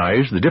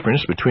recognized the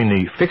difference between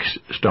the fixed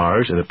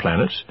stars and the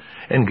planets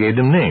and gave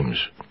them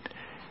names,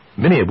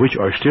 many of which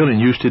are still in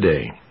use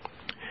today.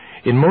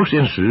 In most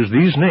instances,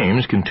 these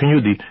names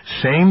continue the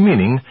same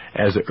meaning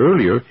as the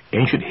earlier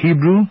ancient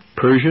Hebrew,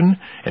 Persian,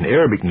 and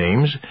Arabic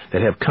names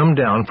that have come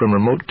down from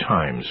remote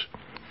times.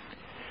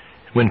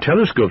 When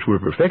telescopes were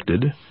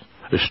perfected,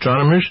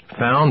 astronomers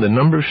found the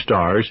number of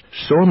stars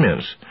so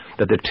immense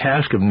that the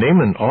task of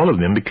naming all of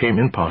them became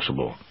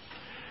impossible.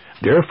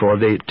 Therefore,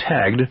 they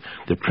tagged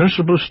the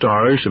principal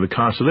stars of a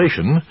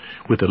constellation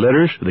with the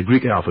letters of the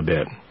Greek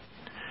alphabet.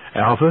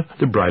 Alpha,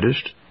 the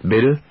brightest;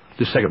 Beta,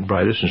 the second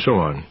brightest, and so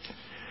on.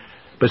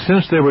 But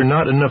since there were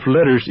not enough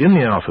letters in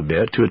the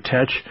alphabet to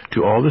attach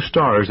to all the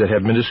stars that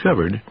have been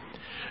discovered,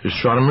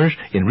 astronomers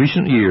in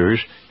recent years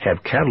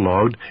have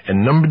cataloged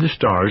and numbered the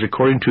stars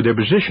according to their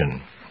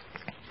position.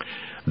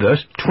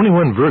 Thus,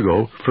 21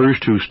 Virgo refers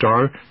to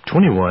star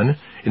 21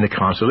 in the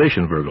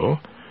constellation Virgo,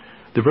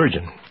 the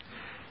Virgin.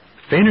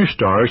 Fainter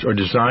stars are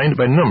designed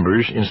by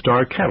numbers in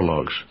star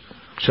catalogs,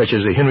 such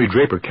as the Henry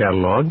Draper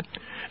catalog,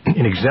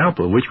 an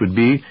example of which would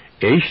be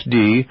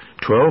HD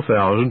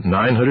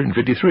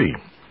 12,953.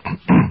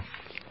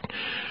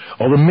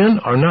 Although men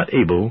are not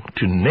able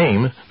to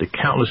name the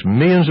countless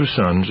millions of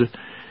sons,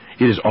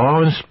 it is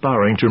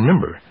awe-inspiring to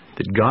remember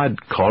that God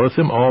calleth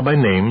them all by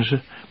names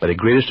by the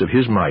greatest of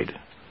his might.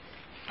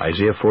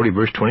 Isaiah 40,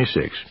 verse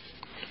 26.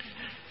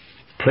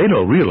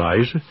 Plato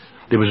realized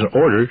there was an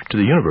order to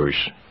the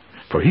universe,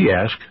 for he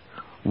asked,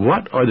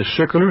 what are the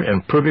circular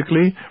and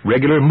perfectly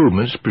regular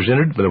movements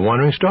presented by the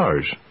wandering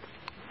stars?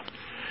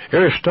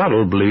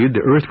 Aristotle believed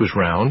the earth was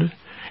round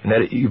and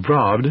that it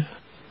evolved.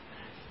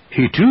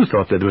 He too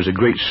thought that there was a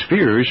great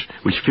spheres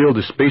which filled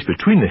the space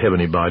between the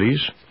heavenly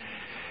bodies.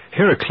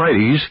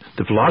 Heraclitus,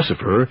 the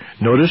philosopher,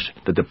 noticed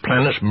that the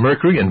planets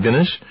Mercury and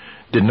Venus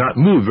did not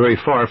move very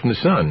far from the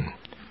sun.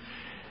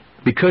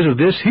 Because of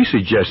this, he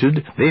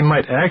suggested they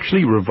might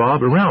actually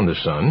revolve around the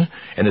sun,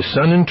 and the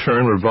sun in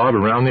turn revolve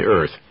around the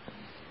earth.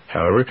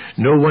 However,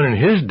 no one in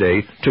his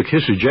day took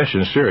his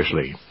suggestion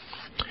seriously.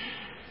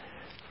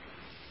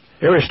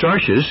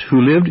 Aristarchus,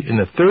 who lived in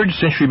the 3rd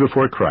century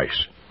before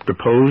Christ,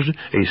 proposed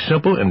a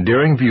simple and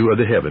daring view of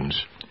the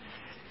heavens.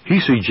 He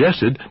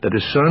suggested that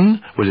the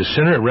sun was the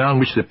center around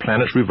which the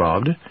planets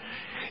revolved,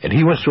 and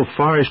he went so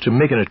far as to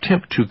make an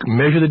attempt to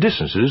measure the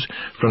distances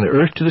from the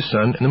earth to the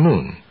sun and the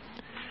moon.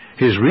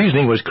 His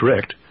reasoning was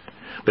correct,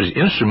 but his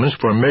instruments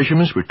for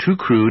measurements were too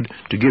crude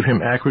to give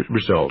him accurate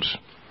results.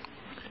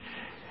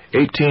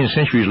 18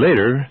 centuries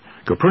later,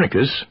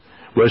 Copernicus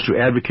was to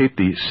advocate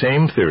the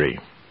same theory.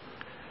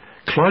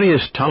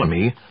 Claudius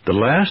Ptolemy, the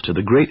last of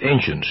the great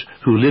ancients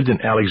who lived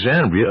in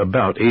Alexandria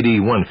about AD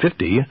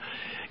 150,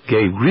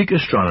 gave Greek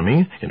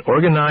astronomy an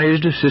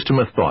organized system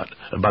of thought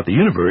about the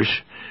universe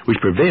which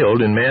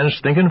prevailed in man's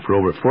thinking for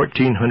over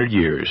 1,400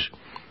 years.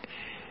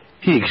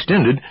 He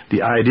extended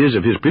the ideas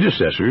of his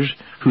predecessors,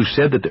 who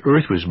said that the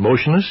earth was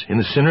motionless in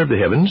the center of the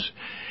heavens,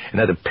 and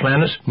that the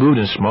planets moved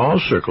in small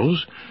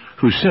circles,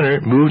 whose center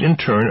moved in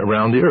turn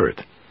around the earth.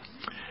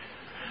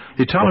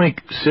 The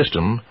Ptolemaic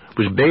system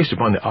was based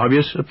upon the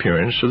obvious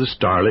appearance of the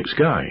starlit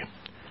sky,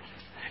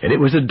 and it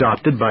was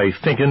adopted by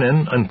thinking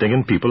and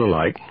unthinking people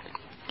alike.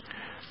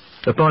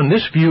 Upon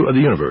this view of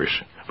the universe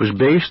was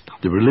based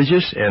the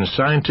religious and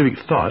scientific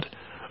thought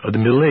of the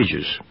Middle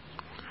Ages.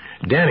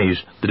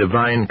 Dante's The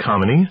Divine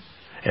Comedy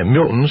and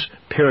Milton's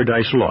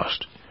Paradise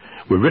Lost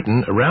were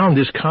written around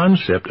this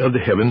concept of the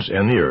heavens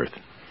and the earth.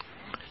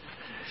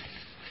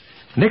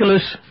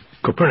 Nicholas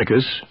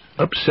Copernicus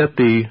upset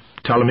the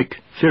Ptolemaic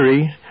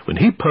theory when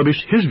he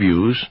published his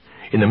views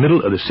in the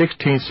middle of the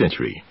 16th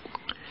century.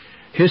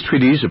 His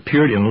treatise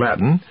appeared in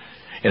Latin,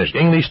 and its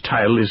English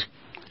title is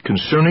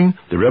Concerning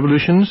the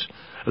Revolutions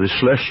of the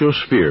Celestial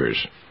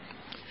Spheres.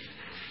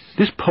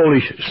 This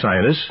Polish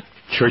scientist,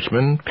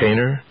 churchman,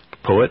 painter,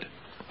 poet,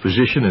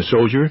 physician, and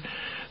soldier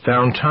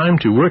found time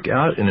to work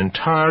out an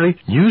entirely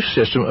new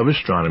system of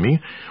astronomy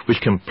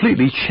which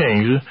completely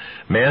changed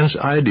man's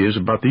ideas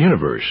about the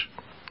universe.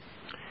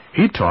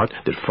 He taught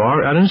that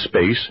far out in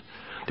space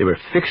there were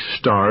fixed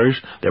stars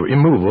that were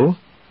immovable.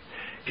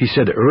 He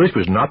said the earth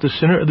was not the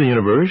center of the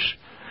universe,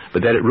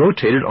 but that it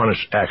rotated on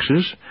its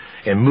axis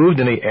and moved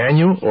in an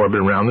annual orbit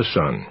around the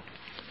sun.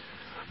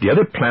 The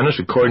other planets,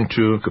 according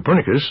to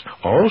Copernicus,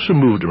 also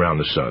moved around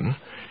the sun,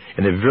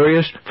 and the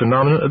various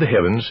phenomena of the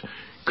heavens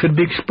could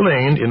be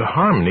explained in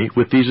harmony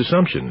with these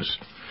assumptions.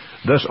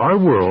 Thus our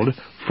world,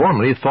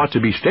 formerly thought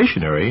to be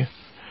stationary,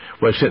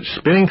 was sent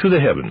spinning through the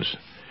heavens,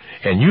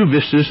 and new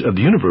vistas of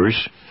the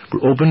universe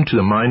were opened to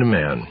the mind of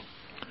man.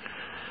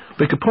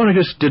 But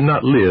Copernicus did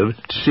not live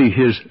to see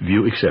his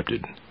view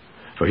accepted,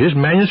 for his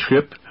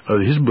manuscript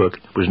of his book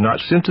was not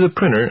sent to the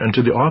printer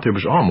until the author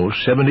was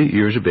almost 70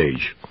 years of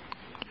age.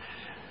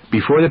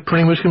 Before the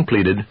printing was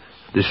completed,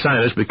 the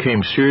scientist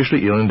became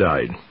seriously ill and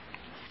died.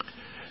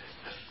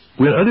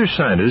 When other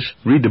scientists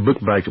read the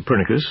book by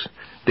Copernicus,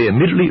 they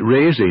immediately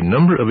raise a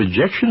number of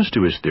objections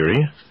to his theory.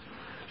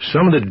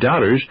 Some of the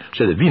doubters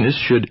said that Venus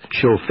should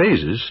show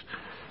phases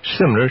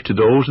similar to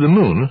those of the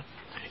moon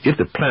if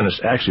the planets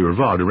actually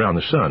revolved around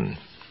the sun.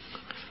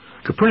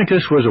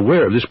 Copernicus was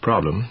aware of this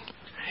problem,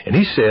 and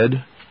he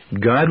said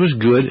God was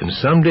good and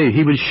someday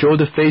he would show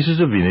the phases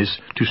of Venus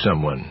to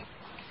someone.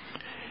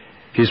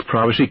 His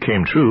prophecy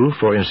came true,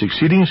 for in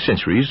succeeding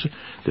centuries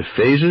the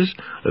phases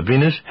of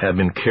Venus have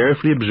been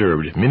carefully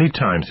observed many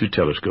times through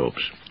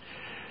telescopes.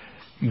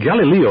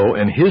 Galileo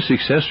and his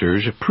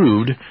successors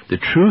proved the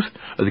truth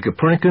of the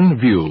Copernican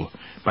view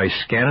by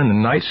scanning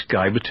the night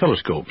sky with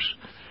telescopes.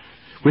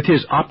 With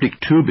his optic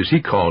tube, as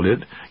he called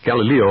it,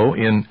 Galileo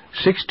in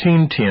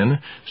 1610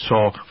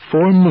 saw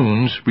 4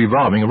 moons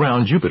revolving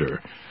around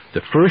Jupiter,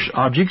 the first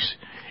objects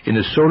in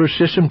the solar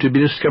system to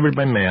be discovered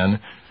by man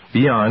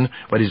beyond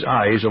what his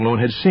eyes alone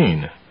had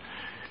seen.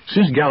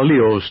 Since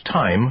Galileo's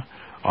time,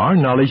 our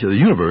knowledge of the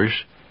universe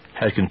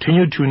has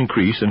continued to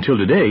increase until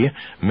today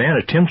man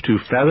attempts to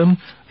fathom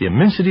the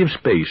immensity of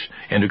space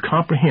and to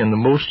comprehend the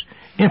most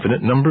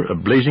infinite number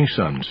of blazing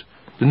suns,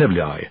 the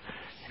nebulae,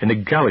 and the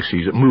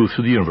galaxies that move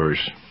through the universe.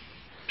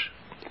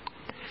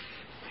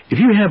 If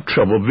you have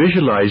trouble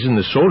visualizing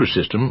the solar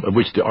system of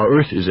which our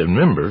Earth is a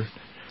member,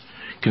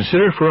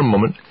 consider for a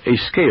moment a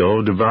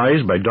scale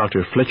devised by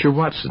Dr. Fletcher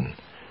Watson,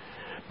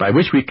 by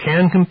which we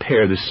can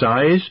compare the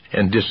size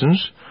and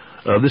distance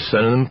of the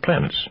sun and the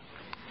planets.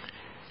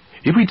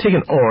 If we take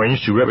an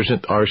orange to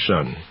represent our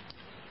sun,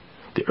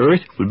 the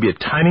Earth would be a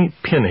tiny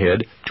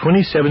pinhead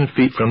 27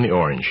 feet from the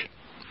orange.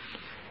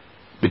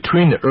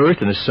 Between the Earth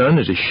and the sun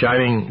is a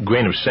shining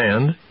grain of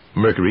sand,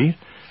 Mercury,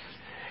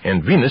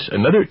 and Venus,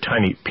 another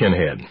tiny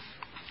pinhead.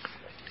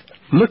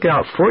 Look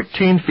out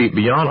 14 feet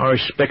beyond our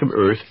speck of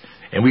Earth,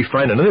 and we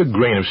find another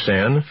grain of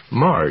sand,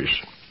 Mars.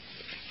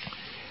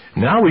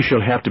 Now we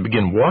shall have to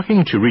begin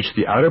walking to reach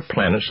the outer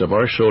planets of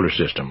our solar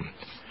system.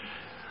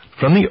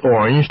 From the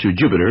orange to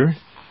Jupiter,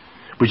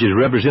 which is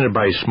represented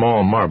by a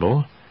small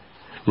marble,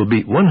 will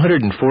be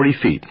 140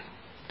 feet.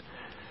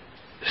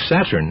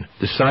 Saturn,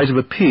 the size of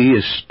a pea,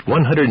 is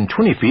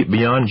 120 feet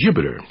beyond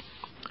Jupiter.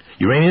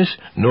 Uranus,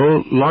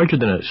 no larger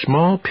than a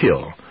small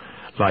pill,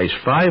 lies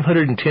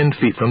 510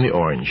 feet from the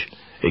orange,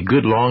 a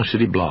good long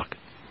city block.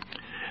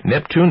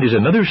 Neptune is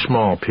another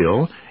small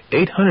pill,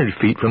 800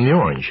 feet from the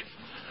orange,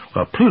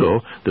 while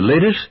Pluto, the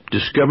latest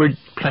discovered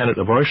planet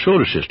of our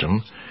solar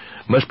system,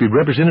 must be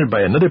represented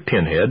by another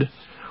pinhead,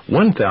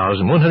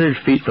 1,100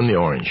 feet from the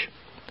orange,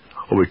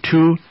 over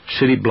 2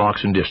 city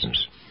blocks in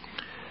distance.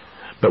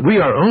 But we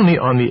are only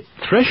on the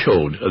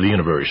threshold of the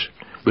universe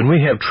when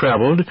we have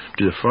traveled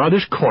to the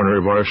farthest corner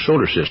of our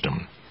solar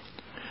system.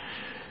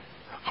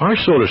 Our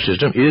solar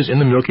system is in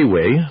the Milky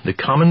Way, the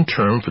common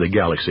term for the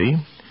galaxy,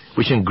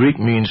 which in Greek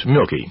means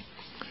milky.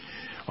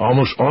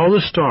 Almost all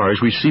the stars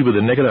we see with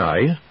the naked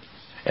eye,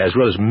 as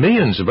well as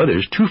millions of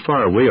others too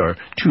far away or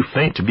too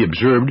faint to be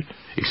observed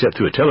except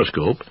through a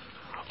telescope,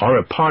 are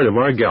a part of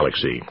our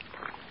galaxy.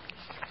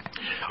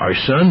 Our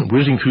sun,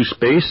 whizzing through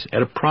space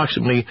at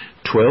approximately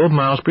 12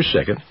 miles per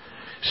second,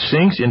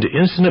 sinks into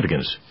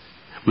insignificance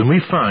when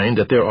we find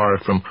that there are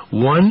from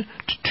 1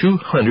 to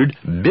 200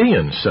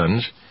 billion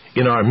suns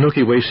in our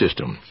Milky Way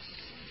system.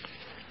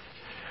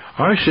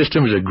 Our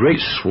system is a great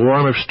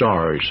swarm of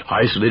stars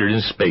isolated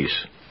in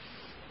space,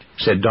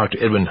 said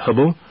Dr. Edwin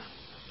Hubble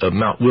of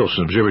Mount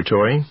Wilson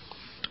Observatory.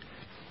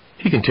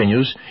 He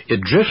continues,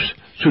 it drifts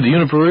through the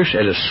universe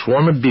as a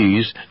swarm of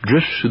bees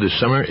drifts through the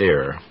summer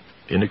air.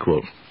 End of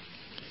quote.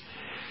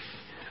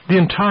 The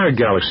entire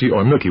galaxy,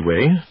 or Milky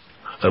Way,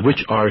 of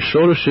which our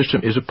solar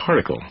system is a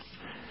particle,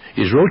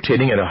 is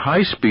rotating at a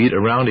high speed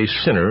around a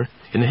center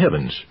in the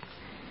heavens.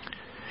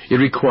 It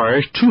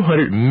requires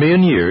 200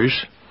 million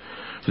years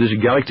for this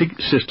galactic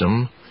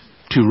system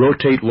to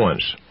rotate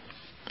once,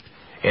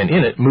 and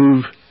in it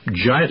move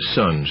giant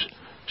suns,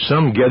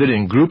 some gathered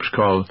in groups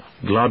called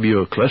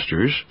globular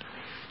clusters,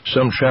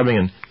 some traveling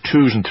in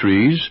 2s and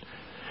 3s,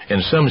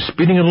 and some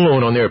speeding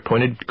alone on their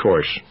appointed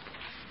course.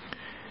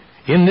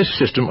 In this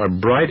system are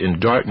bright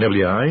and dark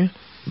nebulae,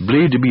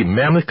 believed to be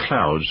mammoth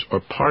clouds or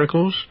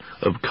particles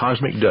of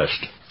cosmic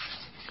dust.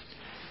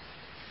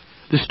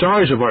 The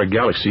stars of our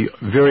galaxy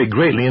vary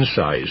greatly in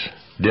size,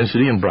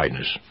 density, and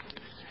brightness.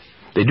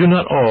 They do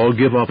not all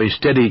give off a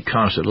steady,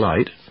 constant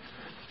light.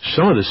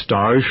 Some of the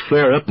stars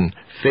flare up and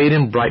fade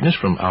in brightness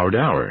from hour to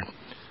hour,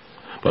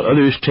 while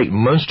others take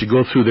months to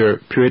go through their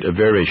period of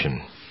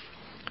variation.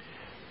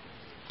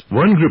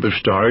 One group of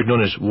stars,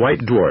 known as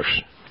white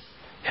dwarfs,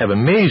 have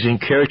amazing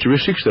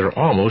characteristics that are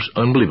almost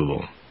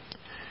unbelievable.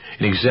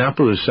 An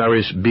example is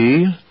Sirius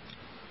B,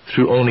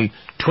 through only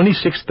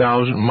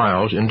 26,000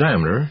 miles in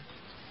diameter,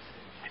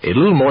 a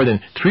little more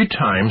than 3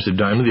 times the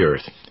diameter of the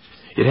Earth.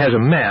 It has a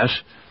mass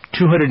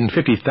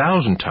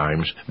 250,000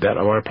 times that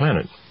of our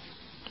planet.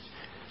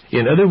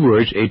 In other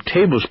words, a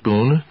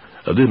tablespoon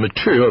of the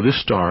material of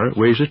this star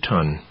weighs a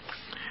ton,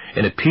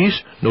 and a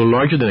piece no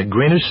larger than a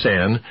grain of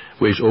sand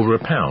weighs over a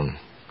pound.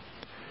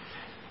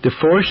 The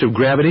force of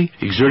gravity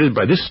exerted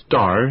by this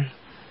star,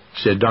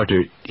 said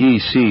Dr.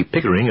 E.C.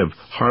 Pickering of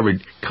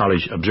Harvard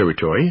College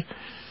Observatory,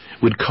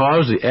 would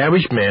cause the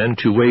average man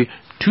to weigh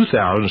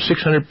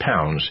 2,600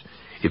 pounds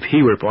if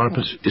he were upon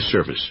its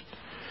surface,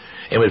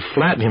 and would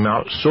flatten him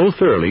out so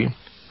thoroughly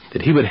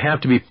that he would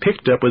have to be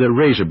picked up with a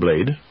razor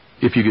blade,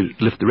 if you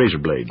could lift the razor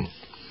blade.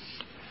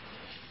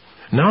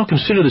 Now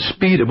consider the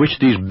speed at which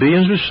these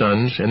billions of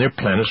suns and their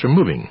planets are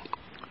moving,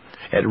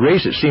 at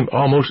rates that seem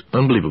almost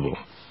unbelievable.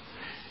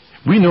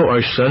 We know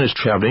our sun is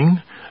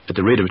traveling at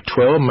the rate of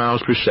 12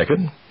 miles per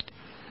second,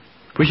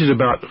 which is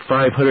about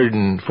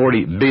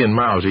 540 billion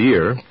miles a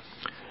year,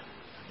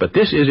 but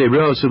this is a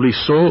relatively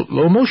slow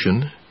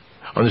motion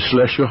on the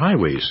celestial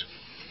highways.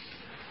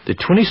 The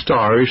 20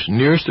 stars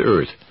nearest the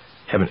Earth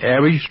have an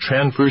average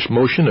transverse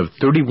motion of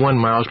 31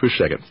 miles per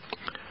second,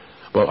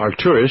 while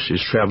Arcturus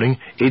is traveling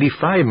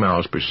 85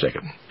 miles per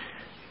second.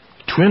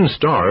 Twin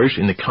stars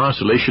in the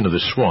constellation of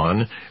the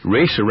Swan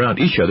race around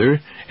each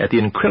other at the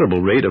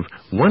incredible rate of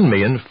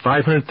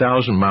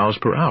 1,500,000 miles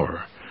per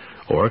hour,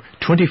 or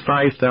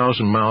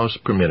 25,000 miles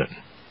per minute.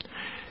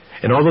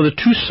 And although the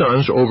two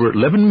suns are over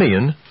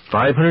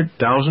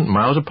 11,500,000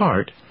 miles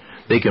apart,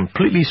 they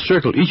completely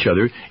circle each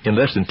other in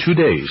less than 2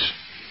 days.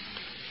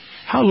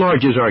 How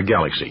large is our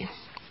galaxy?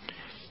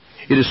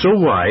 It is so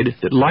wide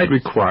that light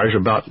requires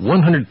about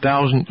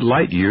 100,000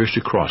 light years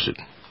to cross it.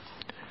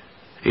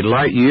 A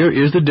light year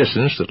is the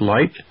distance that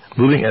light,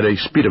 moving at a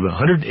speed of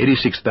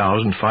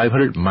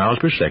 186,500 miles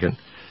per second,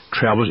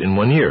 travels in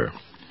 1 year.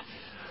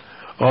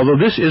 Although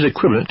this is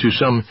equivalent to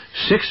some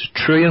 6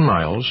 trillion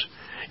miles,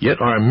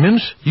 yet our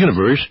immense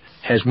universe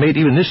has made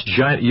even this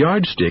giant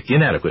yardstick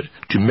inadequate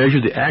to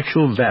measure the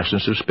actual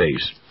vastness of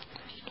space.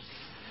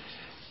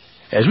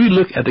 As we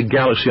look at the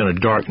galaxy on a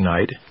dark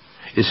night,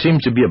 it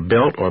seems to be a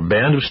belt or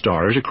band of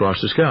stars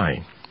across the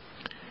sky.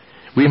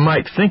 We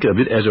might think of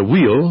it as a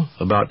wheel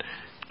about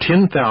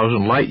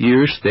 10,000 light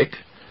years thick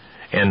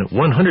and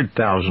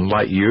 100,000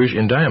 light years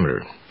in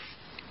diameter.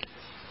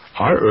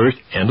 Our Earth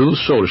and little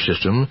solar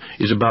system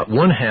is about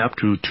 1/2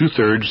 to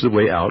 2/3 the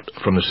way out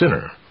from the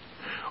center,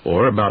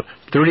 or about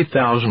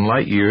 30,000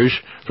 light years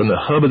from the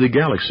hub of the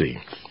galaxy.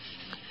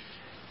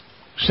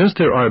 Since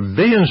there are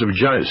billions of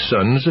giant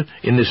suns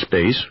in this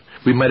space,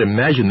 we might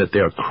imagine that they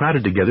are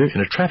crowded together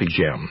in a traffic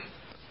jam.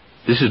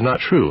 This is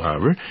not true,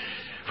 however,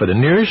 for the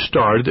nearest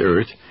star to the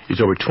Earth is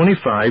over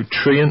 25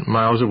 trillion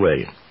miles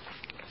away.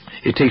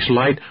 It takes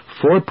light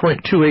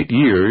 4.28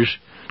 years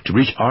to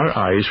reach our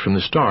eyes from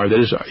the star that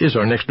is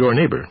our next-door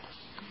neighbor.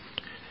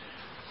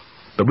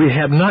 But we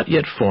have not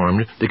yet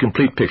formed the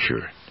complete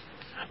picture.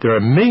 There are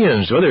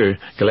millions of other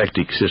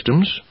galactic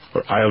systems,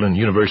 or island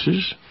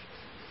universes,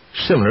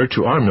 similar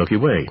to our Milky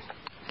Way.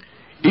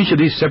 Each of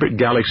these separate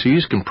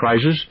galaxies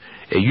comprises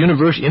a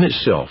universe in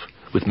itself,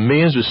 with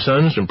millions of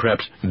suns and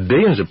perhaps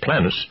billions of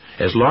planets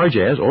as large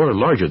as or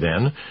larger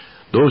than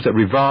those that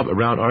revolve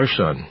around our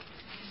sun.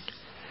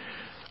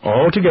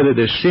 Altogether,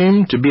 there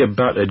seem to be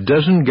about a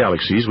dozen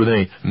galaxies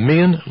within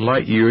 1,000,000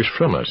 light years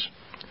from us.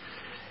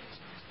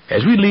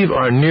 As we leave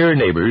our near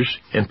neighbors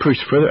and push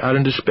further out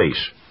into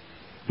space,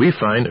 we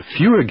find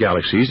fewer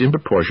galaxies in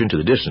proportion to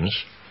the distance.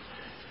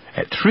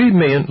 At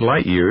 3,000,000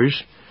 light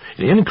years,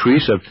 an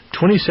increase of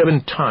 27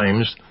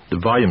 times the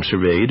volume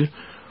surveyed,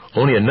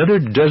 only another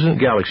dozen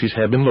galaxies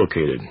have been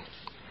located.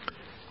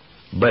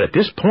 But at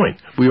this point,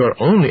 we are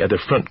only at the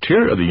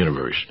frontier of the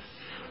universe,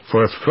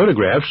 for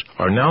photographs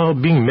are now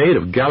being made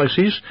of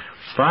galaxies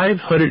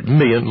 500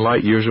 million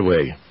light years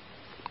away.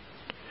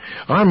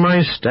 Our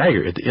minds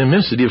stagger at the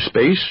immensity of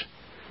space,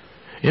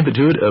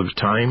 amplitude of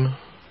time,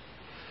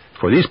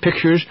 for these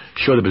pictures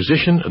show the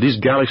position of these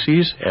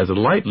galaxies as the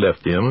light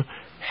left them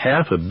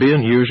 500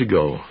 million years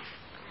ago.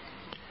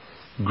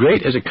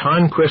 Great as a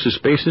conquest of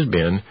space has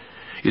been,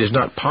 it is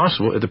not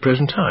possible at the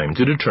present time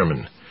to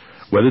determine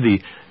whether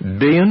the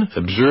billion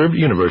observed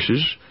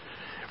universes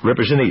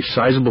represent a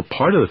sizable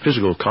part of the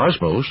physical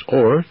cosmos,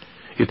 or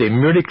if they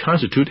merely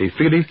constitute a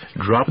figurative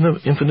drop in the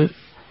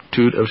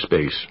infinitude of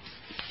space.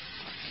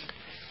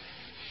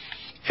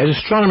 As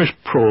astronomers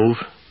probe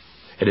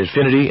at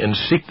infinity and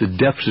seek the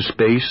depths of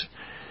space,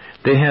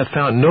 they have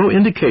found no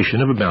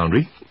indication of a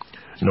boundary,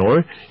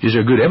 nor is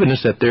there good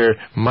evidence that there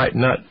might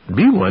not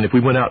be one if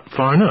we went out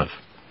far enough.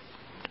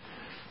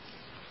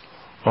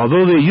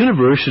 Although the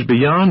universe is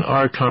beyond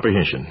our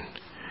comprehension,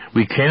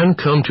 we can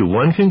come to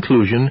one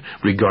conclusion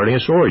regarding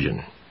its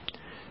origin.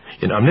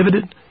 An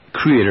omnipotent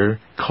Creator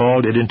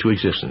called it into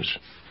existence.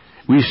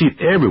 We see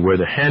everywhere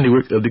the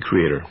handiwork of the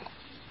Creator.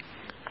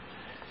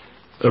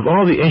 Of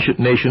all the ancient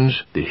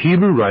nations, the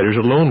Hebrew writers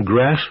alone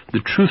grasped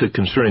the truth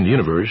concerning the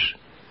universe.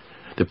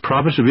 The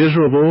prophets of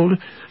Israel of old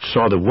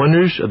saw the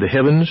wonders of the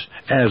heavens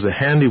as the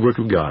handiwork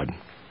of God.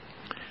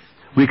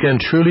 We can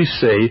truly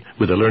say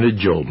with the learned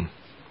Job,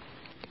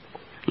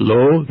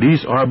 "Lo,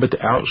 these are but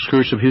the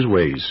outskirts of his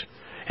ways,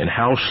 and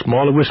how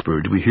small a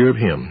whisper do we hear of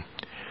him.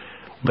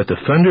 But the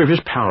thunder of his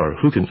power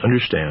who can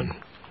understand?"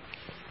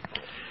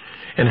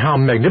 And how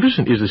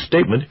magnificent is the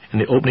statement in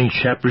the opening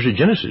chapters of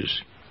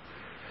Genesis.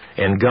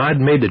 "And God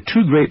made the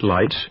two great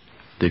lights,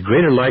 the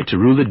greater light to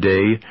rule the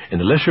day, and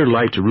the lesser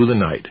light to rule the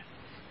night.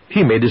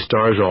 He made the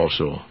stars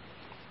also."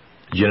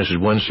 Genesis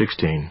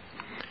 1:16.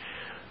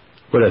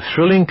 What a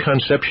thrilling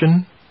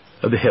conception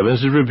of the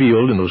heavens is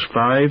revealed in those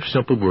 5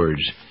 simple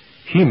words.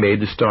 He made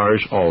the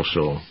stars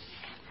also.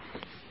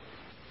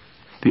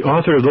 The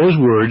author of those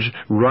words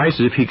writes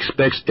as if he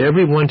expects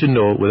everyone to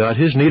know, without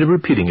his need of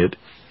repeating it,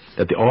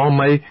 that the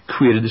Almighty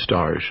created the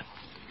stars.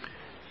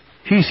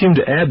 He seemed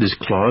to add this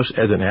clause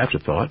as an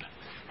afterthought,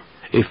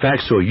 a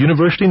fact so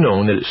universally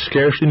known that it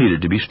scarcely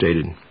needed to be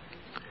stated.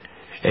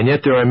 And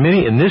yet there are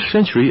many in this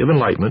century of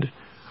enlightenment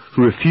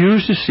who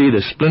refuse to see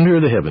the splendor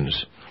of the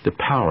heavens, the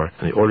power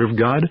and the order of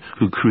God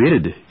who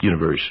created the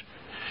universe,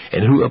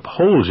 and who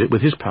upholds it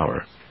with his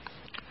power.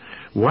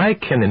 Why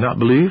can they not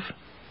believe?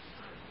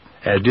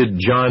 As did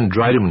John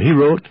Dryden when he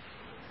wrote,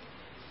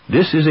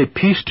 "This is a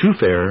piece too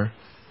fair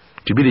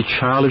to be the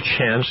child of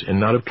chance and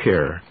not of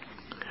care.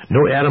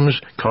 No atoms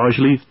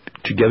causally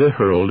together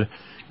hurled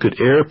could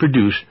e'er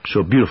produce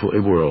so beautiful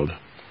a world."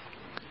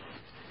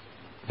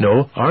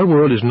 No, our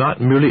world is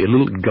not merely a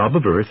little gob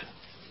of earth,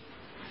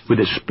 with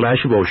its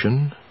splash of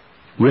ocean,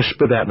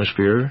 wisp of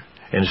atmosphere,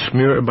 and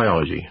smear of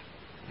biology.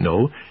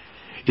 No,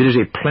 it is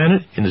a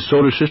planet in the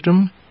solar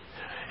system,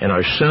 and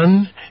our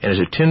sun and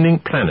its attending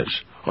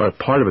planets are a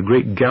part of a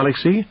great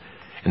galaxy,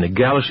 and the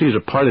galaxy is a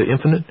part of the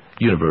infinite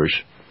universe,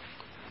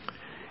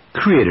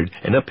 created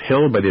and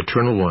upheld by the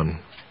Eternal One.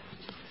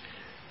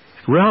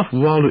 Ralph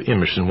Waldo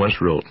Emerson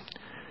once wrote,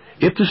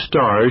 "If the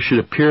stars should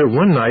appear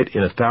one night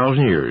in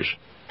 1,000 years,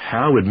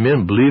 how would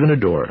men believe and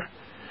adore,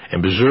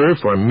 and preserve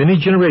for many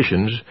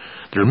generations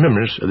the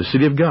remembrance of the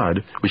city of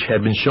God which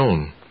had been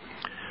shown?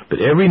 But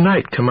every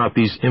night come out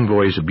these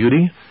envoys of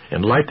beauty,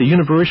 and light the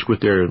universe with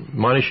their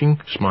admonishing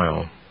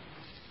smile."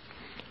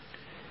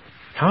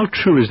 How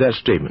true is that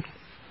statement?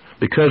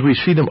 Because we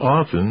see them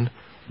often,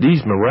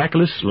 these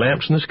miraculous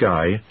lamps in the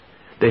sky,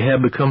 they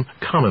have become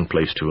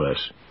commonplace to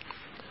us.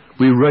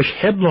 We rush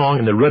headlong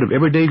in the rut of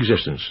everyday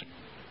existence,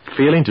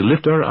 failing to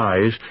lift our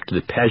eyes to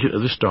the pageant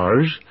of the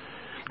stars,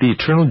 the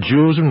eternal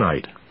jewels of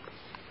night.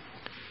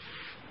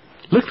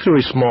 Look through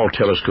a small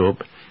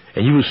telescope,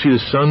 and you will see the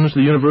suns of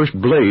the universe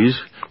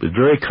blaze with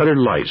vari-colored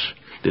lights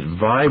that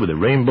vie with the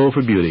rainbow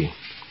for beauty.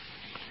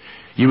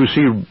 You will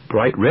see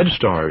bright red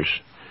stars,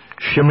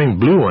 shimmering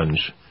blue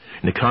ones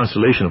in the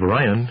constellation of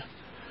Orion,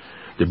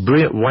 the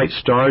brilliant white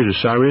stars of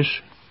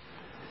Sirius,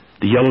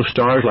 the yellow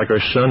stars like our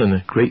sun and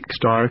the great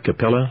star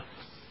Capella,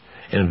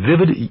 and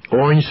vivid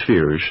orange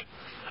spheres,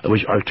 of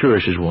which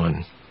Arcturus is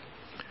one.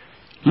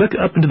 Look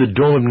up into the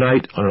dome of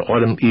night on an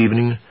autumn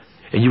evening,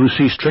 and you will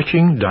see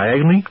stretching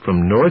diagonally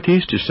from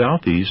northeast to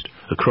southeast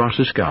across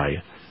the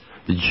sky,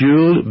 the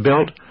jeweled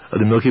belt of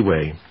the Milky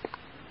Way.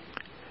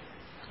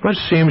 What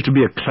seems to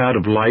be a cloud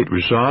of light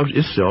resolves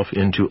itself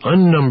into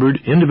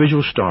unnumbered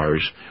individual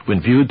stars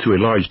when viewed through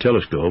a large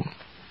telescope.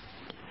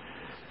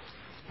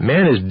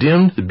 Man has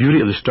dimmed the beauty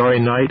of the starry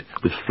night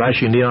with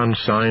flashing neon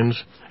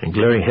signs and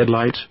glaring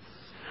headlights,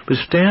 but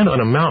stand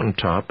on a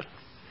mountaintop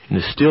in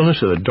the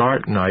stillness of the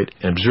dark night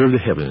and observe the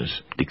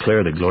heavens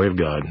declare the glory of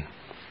God.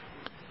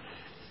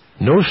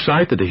 No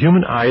sight that the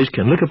human eyes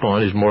can look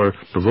upon is more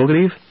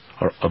provocative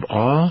or of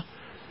awe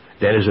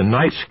than is a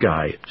night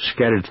sky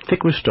scattered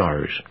thick with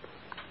stars.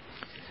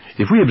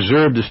 If we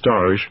observed the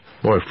stars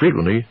more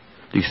frequently,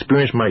 the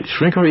experience might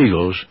shrink our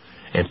egos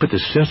and put the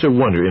sense of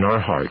wonder in our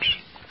hearts.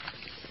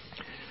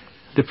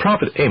 The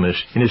prophet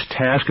Amos, in his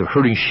task of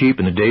herding sheep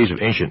in the days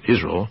of ancient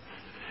Israel,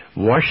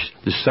 watched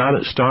the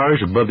silent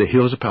stars above the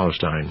hills of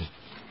Palestine.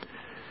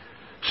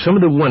 Some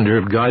of the wonder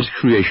of God's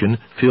creation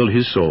filled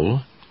his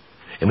soul,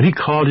 and when he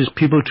called his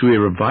people to a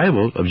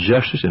revival of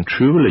justice and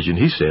true religion,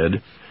 he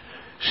said,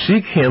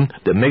 "Seek him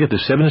that maketh the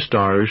 7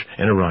 stars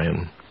and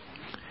Orion."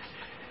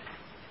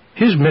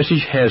 His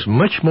message has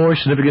much more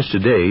significance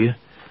today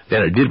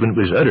than it did when it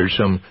was uttered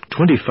some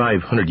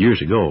 2,500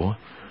 years ago,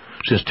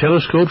 since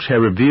telescopes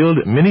have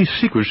revealed many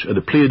secrets of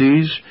the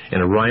Pleiades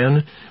and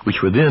Orion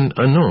which were then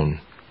unknown.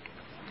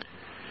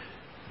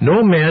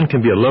 No man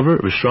can be a lover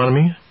of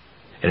astronomy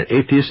and an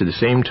atheist at the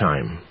same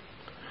time.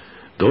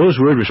 Those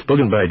words were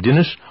spoken by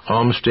Dennis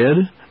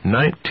Olmsted,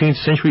 19th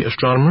century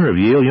astronomer of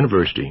Yale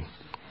University.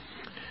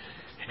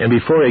 And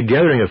before a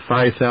gathering of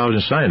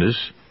 5,000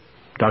 scientists,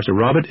 Dr.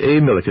 Robert A.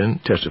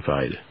 Millikan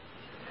testified,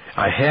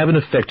 "I have, in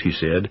effect," he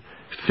said,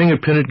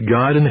 "fingerprinted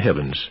God in the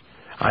heavens.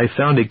 I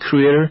found a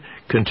creator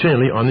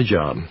continually on the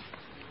job."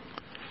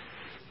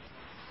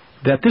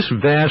 That this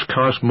vast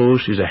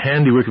cosmos is a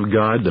handiwork of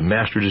God, the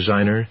master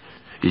designer,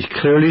 is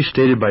clearly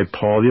stated by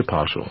Paul the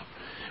Apostle,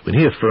 when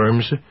he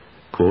affirms,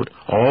 quote,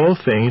 "All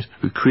things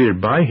were created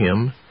by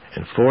him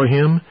and for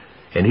him,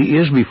 and he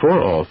is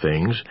before all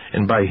things,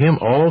 and by him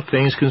all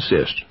things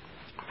consist."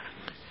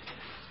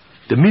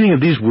 The meaning of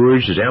these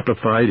words is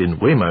amplified in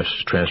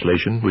Weymouth's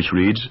translation, which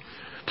reads,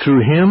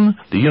 "Through him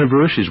the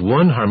universe is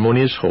one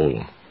harmonious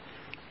whole."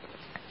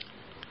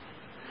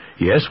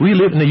 Yes, we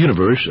live in a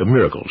universe of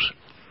miracles,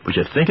 which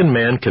a thinking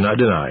man cannot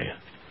deny.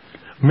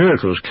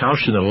 Miracles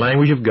couched in the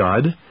language of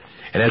God,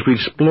 and as we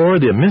explore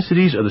the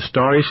immensities of the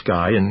starry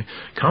sky and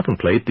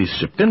contemplate the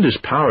stupendous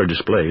power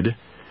displayed,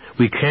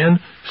 we can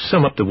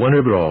sum up the wonder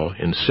of it all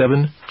in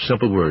 7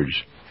 simple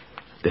words.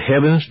 The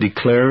heavens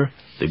declare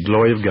the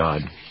glory of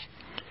God.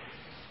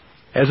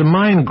 As a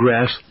mind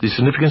grasps the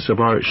significance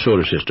of our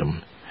solar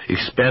system,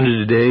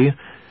 expanded today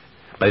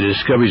by the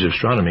discoveries of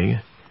astronomy,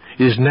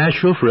 it is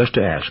natural for us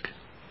to ask,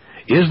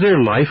 is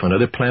there life on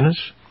other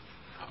planets?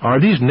 Are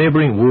these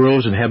neighboring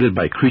worlds inhabited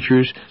by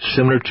creatures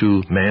similar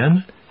to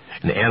man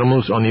and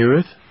animals on the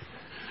earth?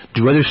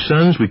 Do other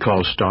suns we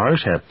call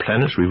stars have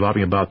planets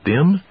revolving about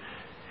them?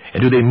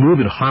 And do they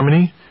move in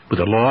harmony with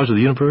the laws of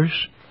the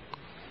universe?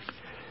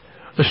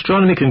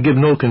 Astronomy can give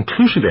no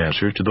conclusive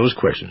answer to those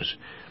questions,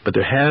 but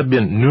there have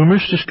been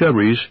numerous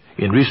discoveries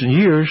in recent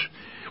years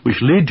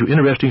which lead to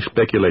interesting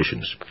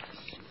speculations.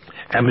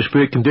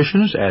 Atmospheric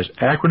conditions, as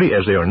accurately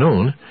as they are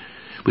known,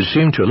 would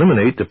seem to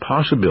eliminate the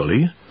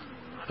possibility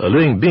of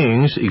living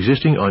beings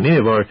existing on any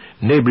of our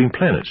neighboring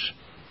planets,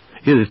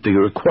 if the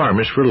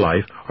requirements for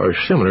life are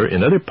similar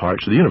in other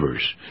parts of the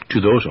universe to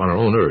those on our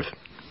own Earth.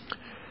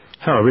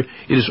 However,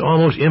 it is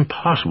almost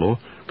impossible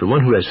for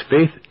one who has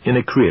faith in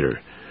a Creator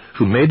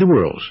who made the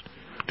worlds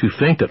to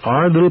think that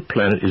our little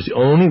planet is the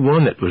only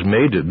one that was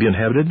made to be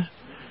inhabited,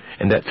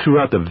 and that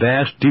throughout the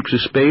vast deeps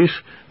of space,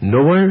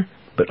 nowhere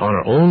but on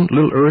our own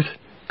little Earth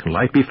can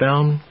life be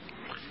found.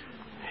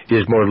 It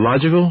is more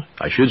logical,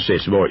 I should say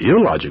it's more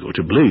illogical,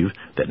 to believe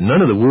that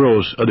none of the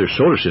world's other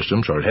solar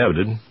systems are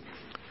inhabited.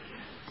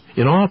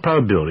 In all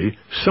probability,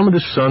 some of the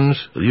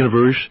suns of the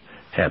universe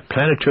have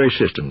planetary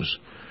systems,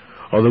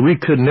 although we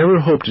could never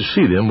hope to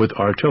see them with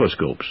our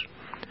telescopes.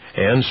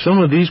 And some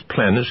of these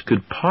planets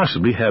could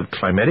possibly have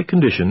climatic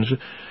conditions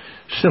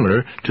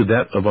similar to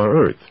that of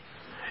our Earth,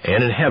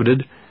 and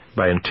inhabited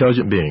by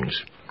intelligent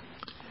beings.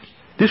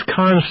 This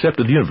concept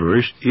of the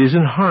universe is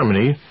in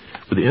harmony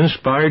with the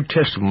inspired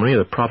testimony of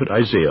the prophet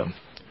Isaiah.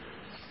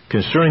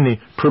 Concerning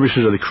the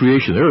purposes of the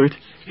creation of the earth,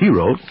 he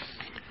wrote,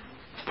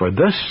 "For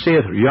thus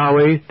saith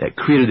Yahweh that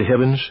created the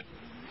heavens,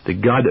 the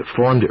God that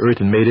formed the earth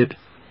and made it,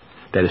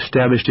 that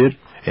established it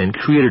and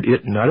created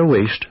it not a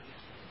waste,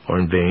 or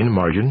in vain,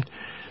 margin,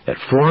 that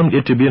formed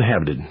it to be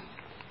inhabited."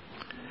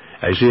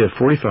 Isaiah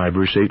 45,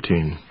 verse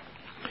 18.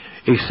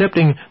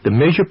 Accepting the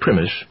major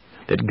premise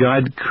that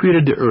God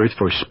created the earth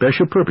for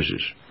special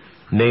purposes,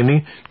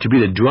 namely, to be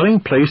the dwelling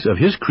place of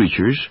His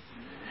creatures,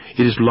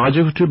 it is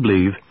logical to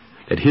believe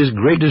that His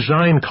great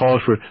design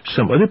calls for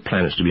some other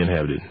planets to be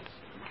inhabited.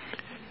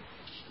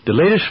 The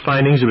latest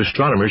findings of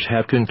astronomers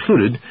have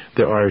concluded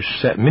there are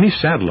many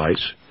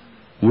satellites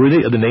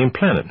worthy of the name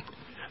planet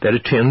that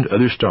attend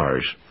other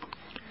stars.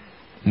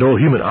 No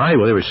human eye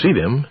will ever see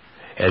them,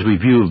 as we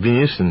view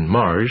Venus and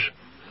Mars,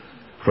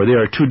 for they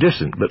are too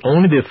distant, but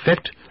only the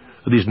effect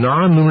of these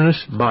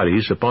non-luminous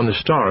bodies upon the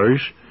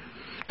stars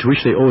to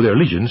which they owe their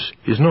allegiance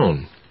is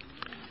known.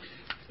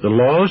 The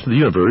laws of the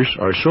universe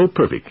are so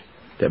perfect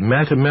that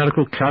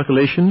mathematical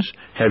calculations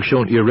have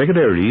shown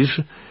irregularities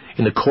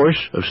in the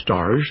course of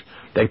stars,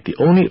 that the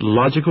only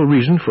logical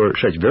reason for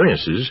such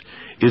variances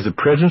is the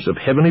presence of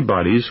heavenly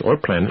bodies or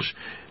planets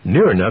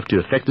near enough to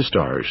affect the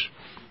stars.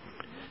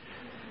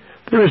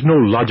 There is no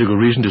logical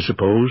reason to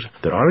suppose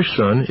that our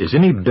sun is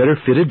any better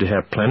fitted to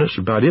have planets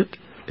about it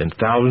than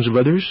thousands of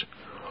others,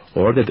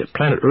 or that the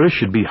planet Earth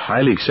should be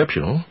highly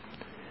exceptional.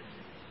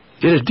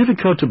 It is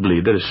difficult to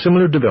believe that a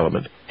similar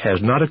development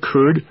has not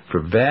occurred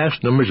for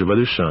vast numbers of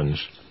other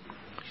suns.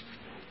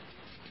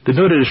 The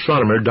noted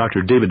astronomer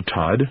Dr. David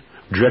Todd,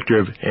 director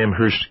of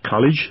Amherst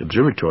College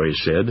Observatory,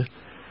 said,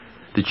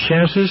 "The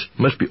chances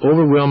must be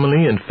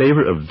overwhelmingly in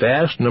favor of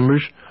vast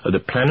numbers of the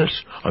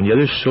planets on the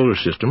other solar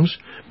systems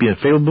being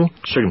favorable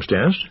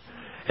circumstance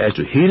as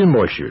to heat and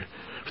moisture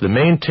for the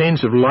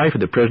maintenance of life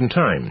at the present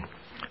time.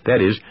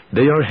 That is,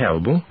 they are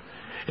habitable,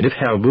 and if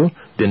habitable,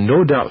 then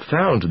no doubt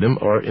thousands of them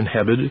are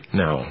inhabited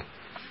now."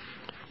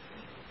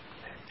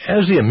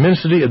 As the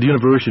immensity of the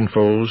universe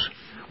unfolds,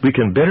 we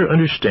can better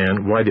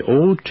understand why the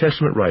Old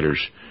Testament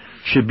writers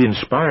should be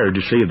inspired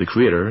to say of the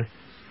Creator,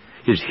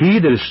 "It is He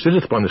that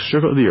sitteth upon the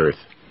circle of the earth,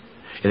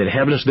 and the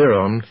inhabitants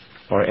thereon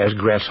are as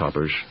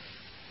grasshoppers."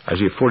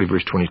 Isaiah 40,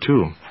 verse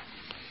 22.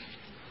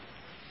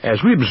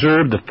 As we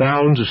observe the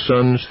thousands of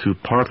suns through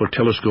powerful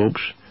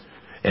telescopes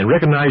and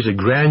recognize the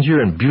grandeur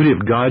and beauty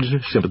of God's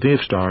symphony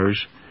of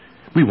stars,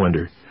 we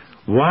wonder,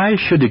 why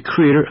should the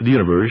Creator of the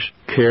universe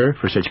care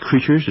for such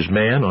creatures as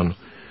man on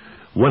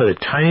one of the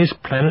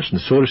tiniest planets in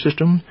the solar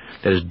system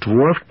that is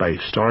dwarfed by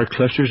star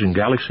clusters and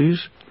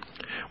galaxies?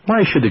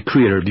 Why should the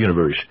Creator of the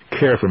universe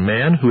care for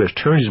man who has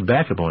turned his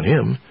back upon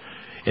Him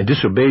and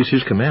disobeys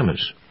His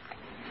commandments?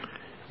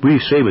 We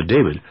say with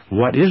David,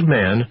 "What is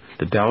man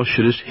that thou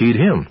shouldest heed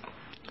him?"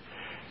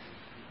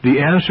 The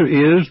answer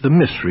is the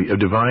mystery of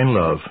divine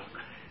love.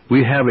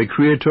 We have a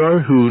Creator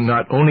who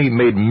not only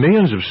made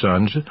millions of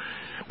suns,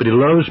 but He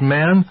loves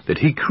man that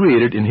He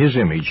created in His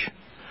image.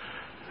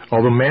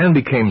 Although man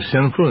became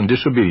sinful and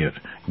disobedient,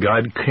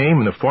 God came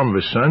in the form of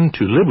a Son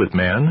to live with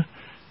man,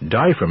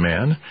 die for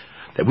man,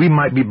 that we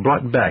might be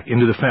brought back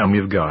into the family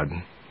of God.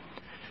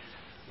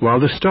 While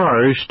the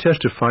stars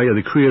testify of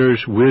the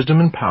Creator's wisdom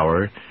and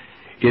power,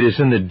 it is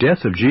in the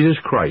death of Jesus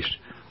Christ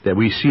that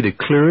we see the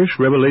clearest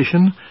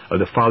revelation of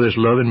the Father's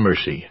love and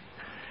mercy.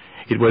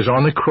 It was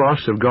on the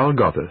cross of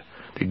Golgotha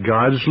that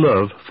God's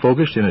love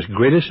focused in its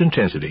greatest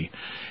intensity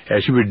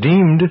as He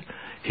redeemed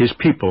His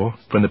people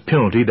from the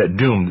penalty that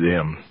doomed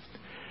them.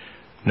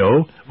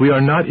 No, we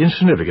are not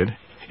insignificant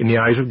in the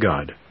eyes of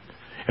God,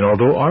 and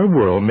although our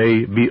world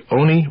may be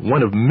only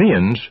one of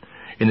millions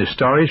in the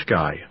starry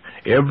sky,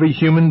 every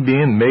human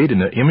being made in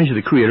the image of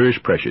the Creator is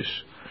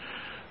precious.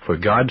 For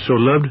God so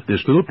loved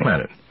this little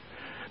planet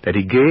that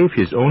He gave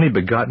His only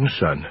begotten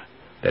Son,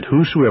 that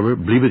whosoever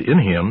believeth in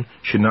Him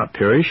should not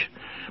perish,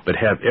 but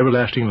have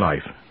everlasting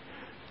life.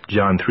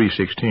 John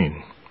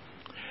 3:16.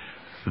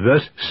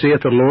 Thus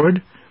saith the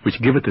Lord,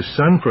 which giveth the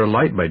sun for a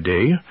light by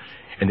day,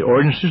 and the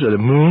ordinances of the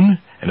moon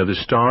and of the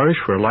stars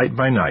for a light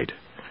by night,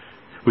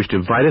 which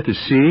divideth the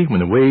sea when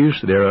the waves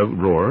thereof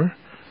roar.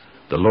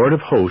 The Lord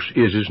of hosts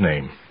is His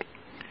name.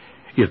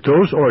 If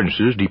those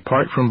ordinances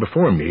depart from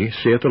before me,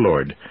 saith the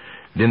Lord,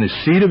 then the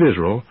seed of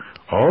Israel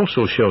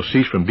also shall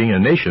cease from being a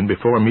nation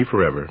before me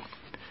forever.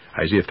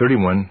 Isaiah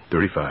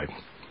 31:35.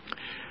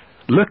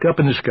 Look up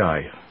in the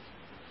sky.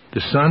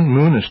 The sun,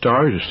 moon, and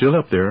stars are still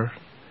up there,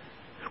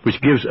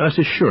 which gives us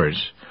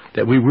assurance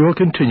that we will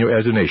continue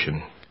as a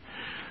nation,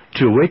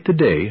 to await the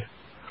day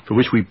for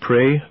which we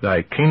pray,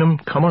 Thy kingdom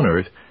come on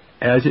earth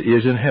as it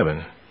is in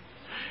heaven.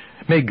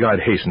 May God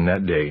hasten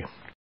that day.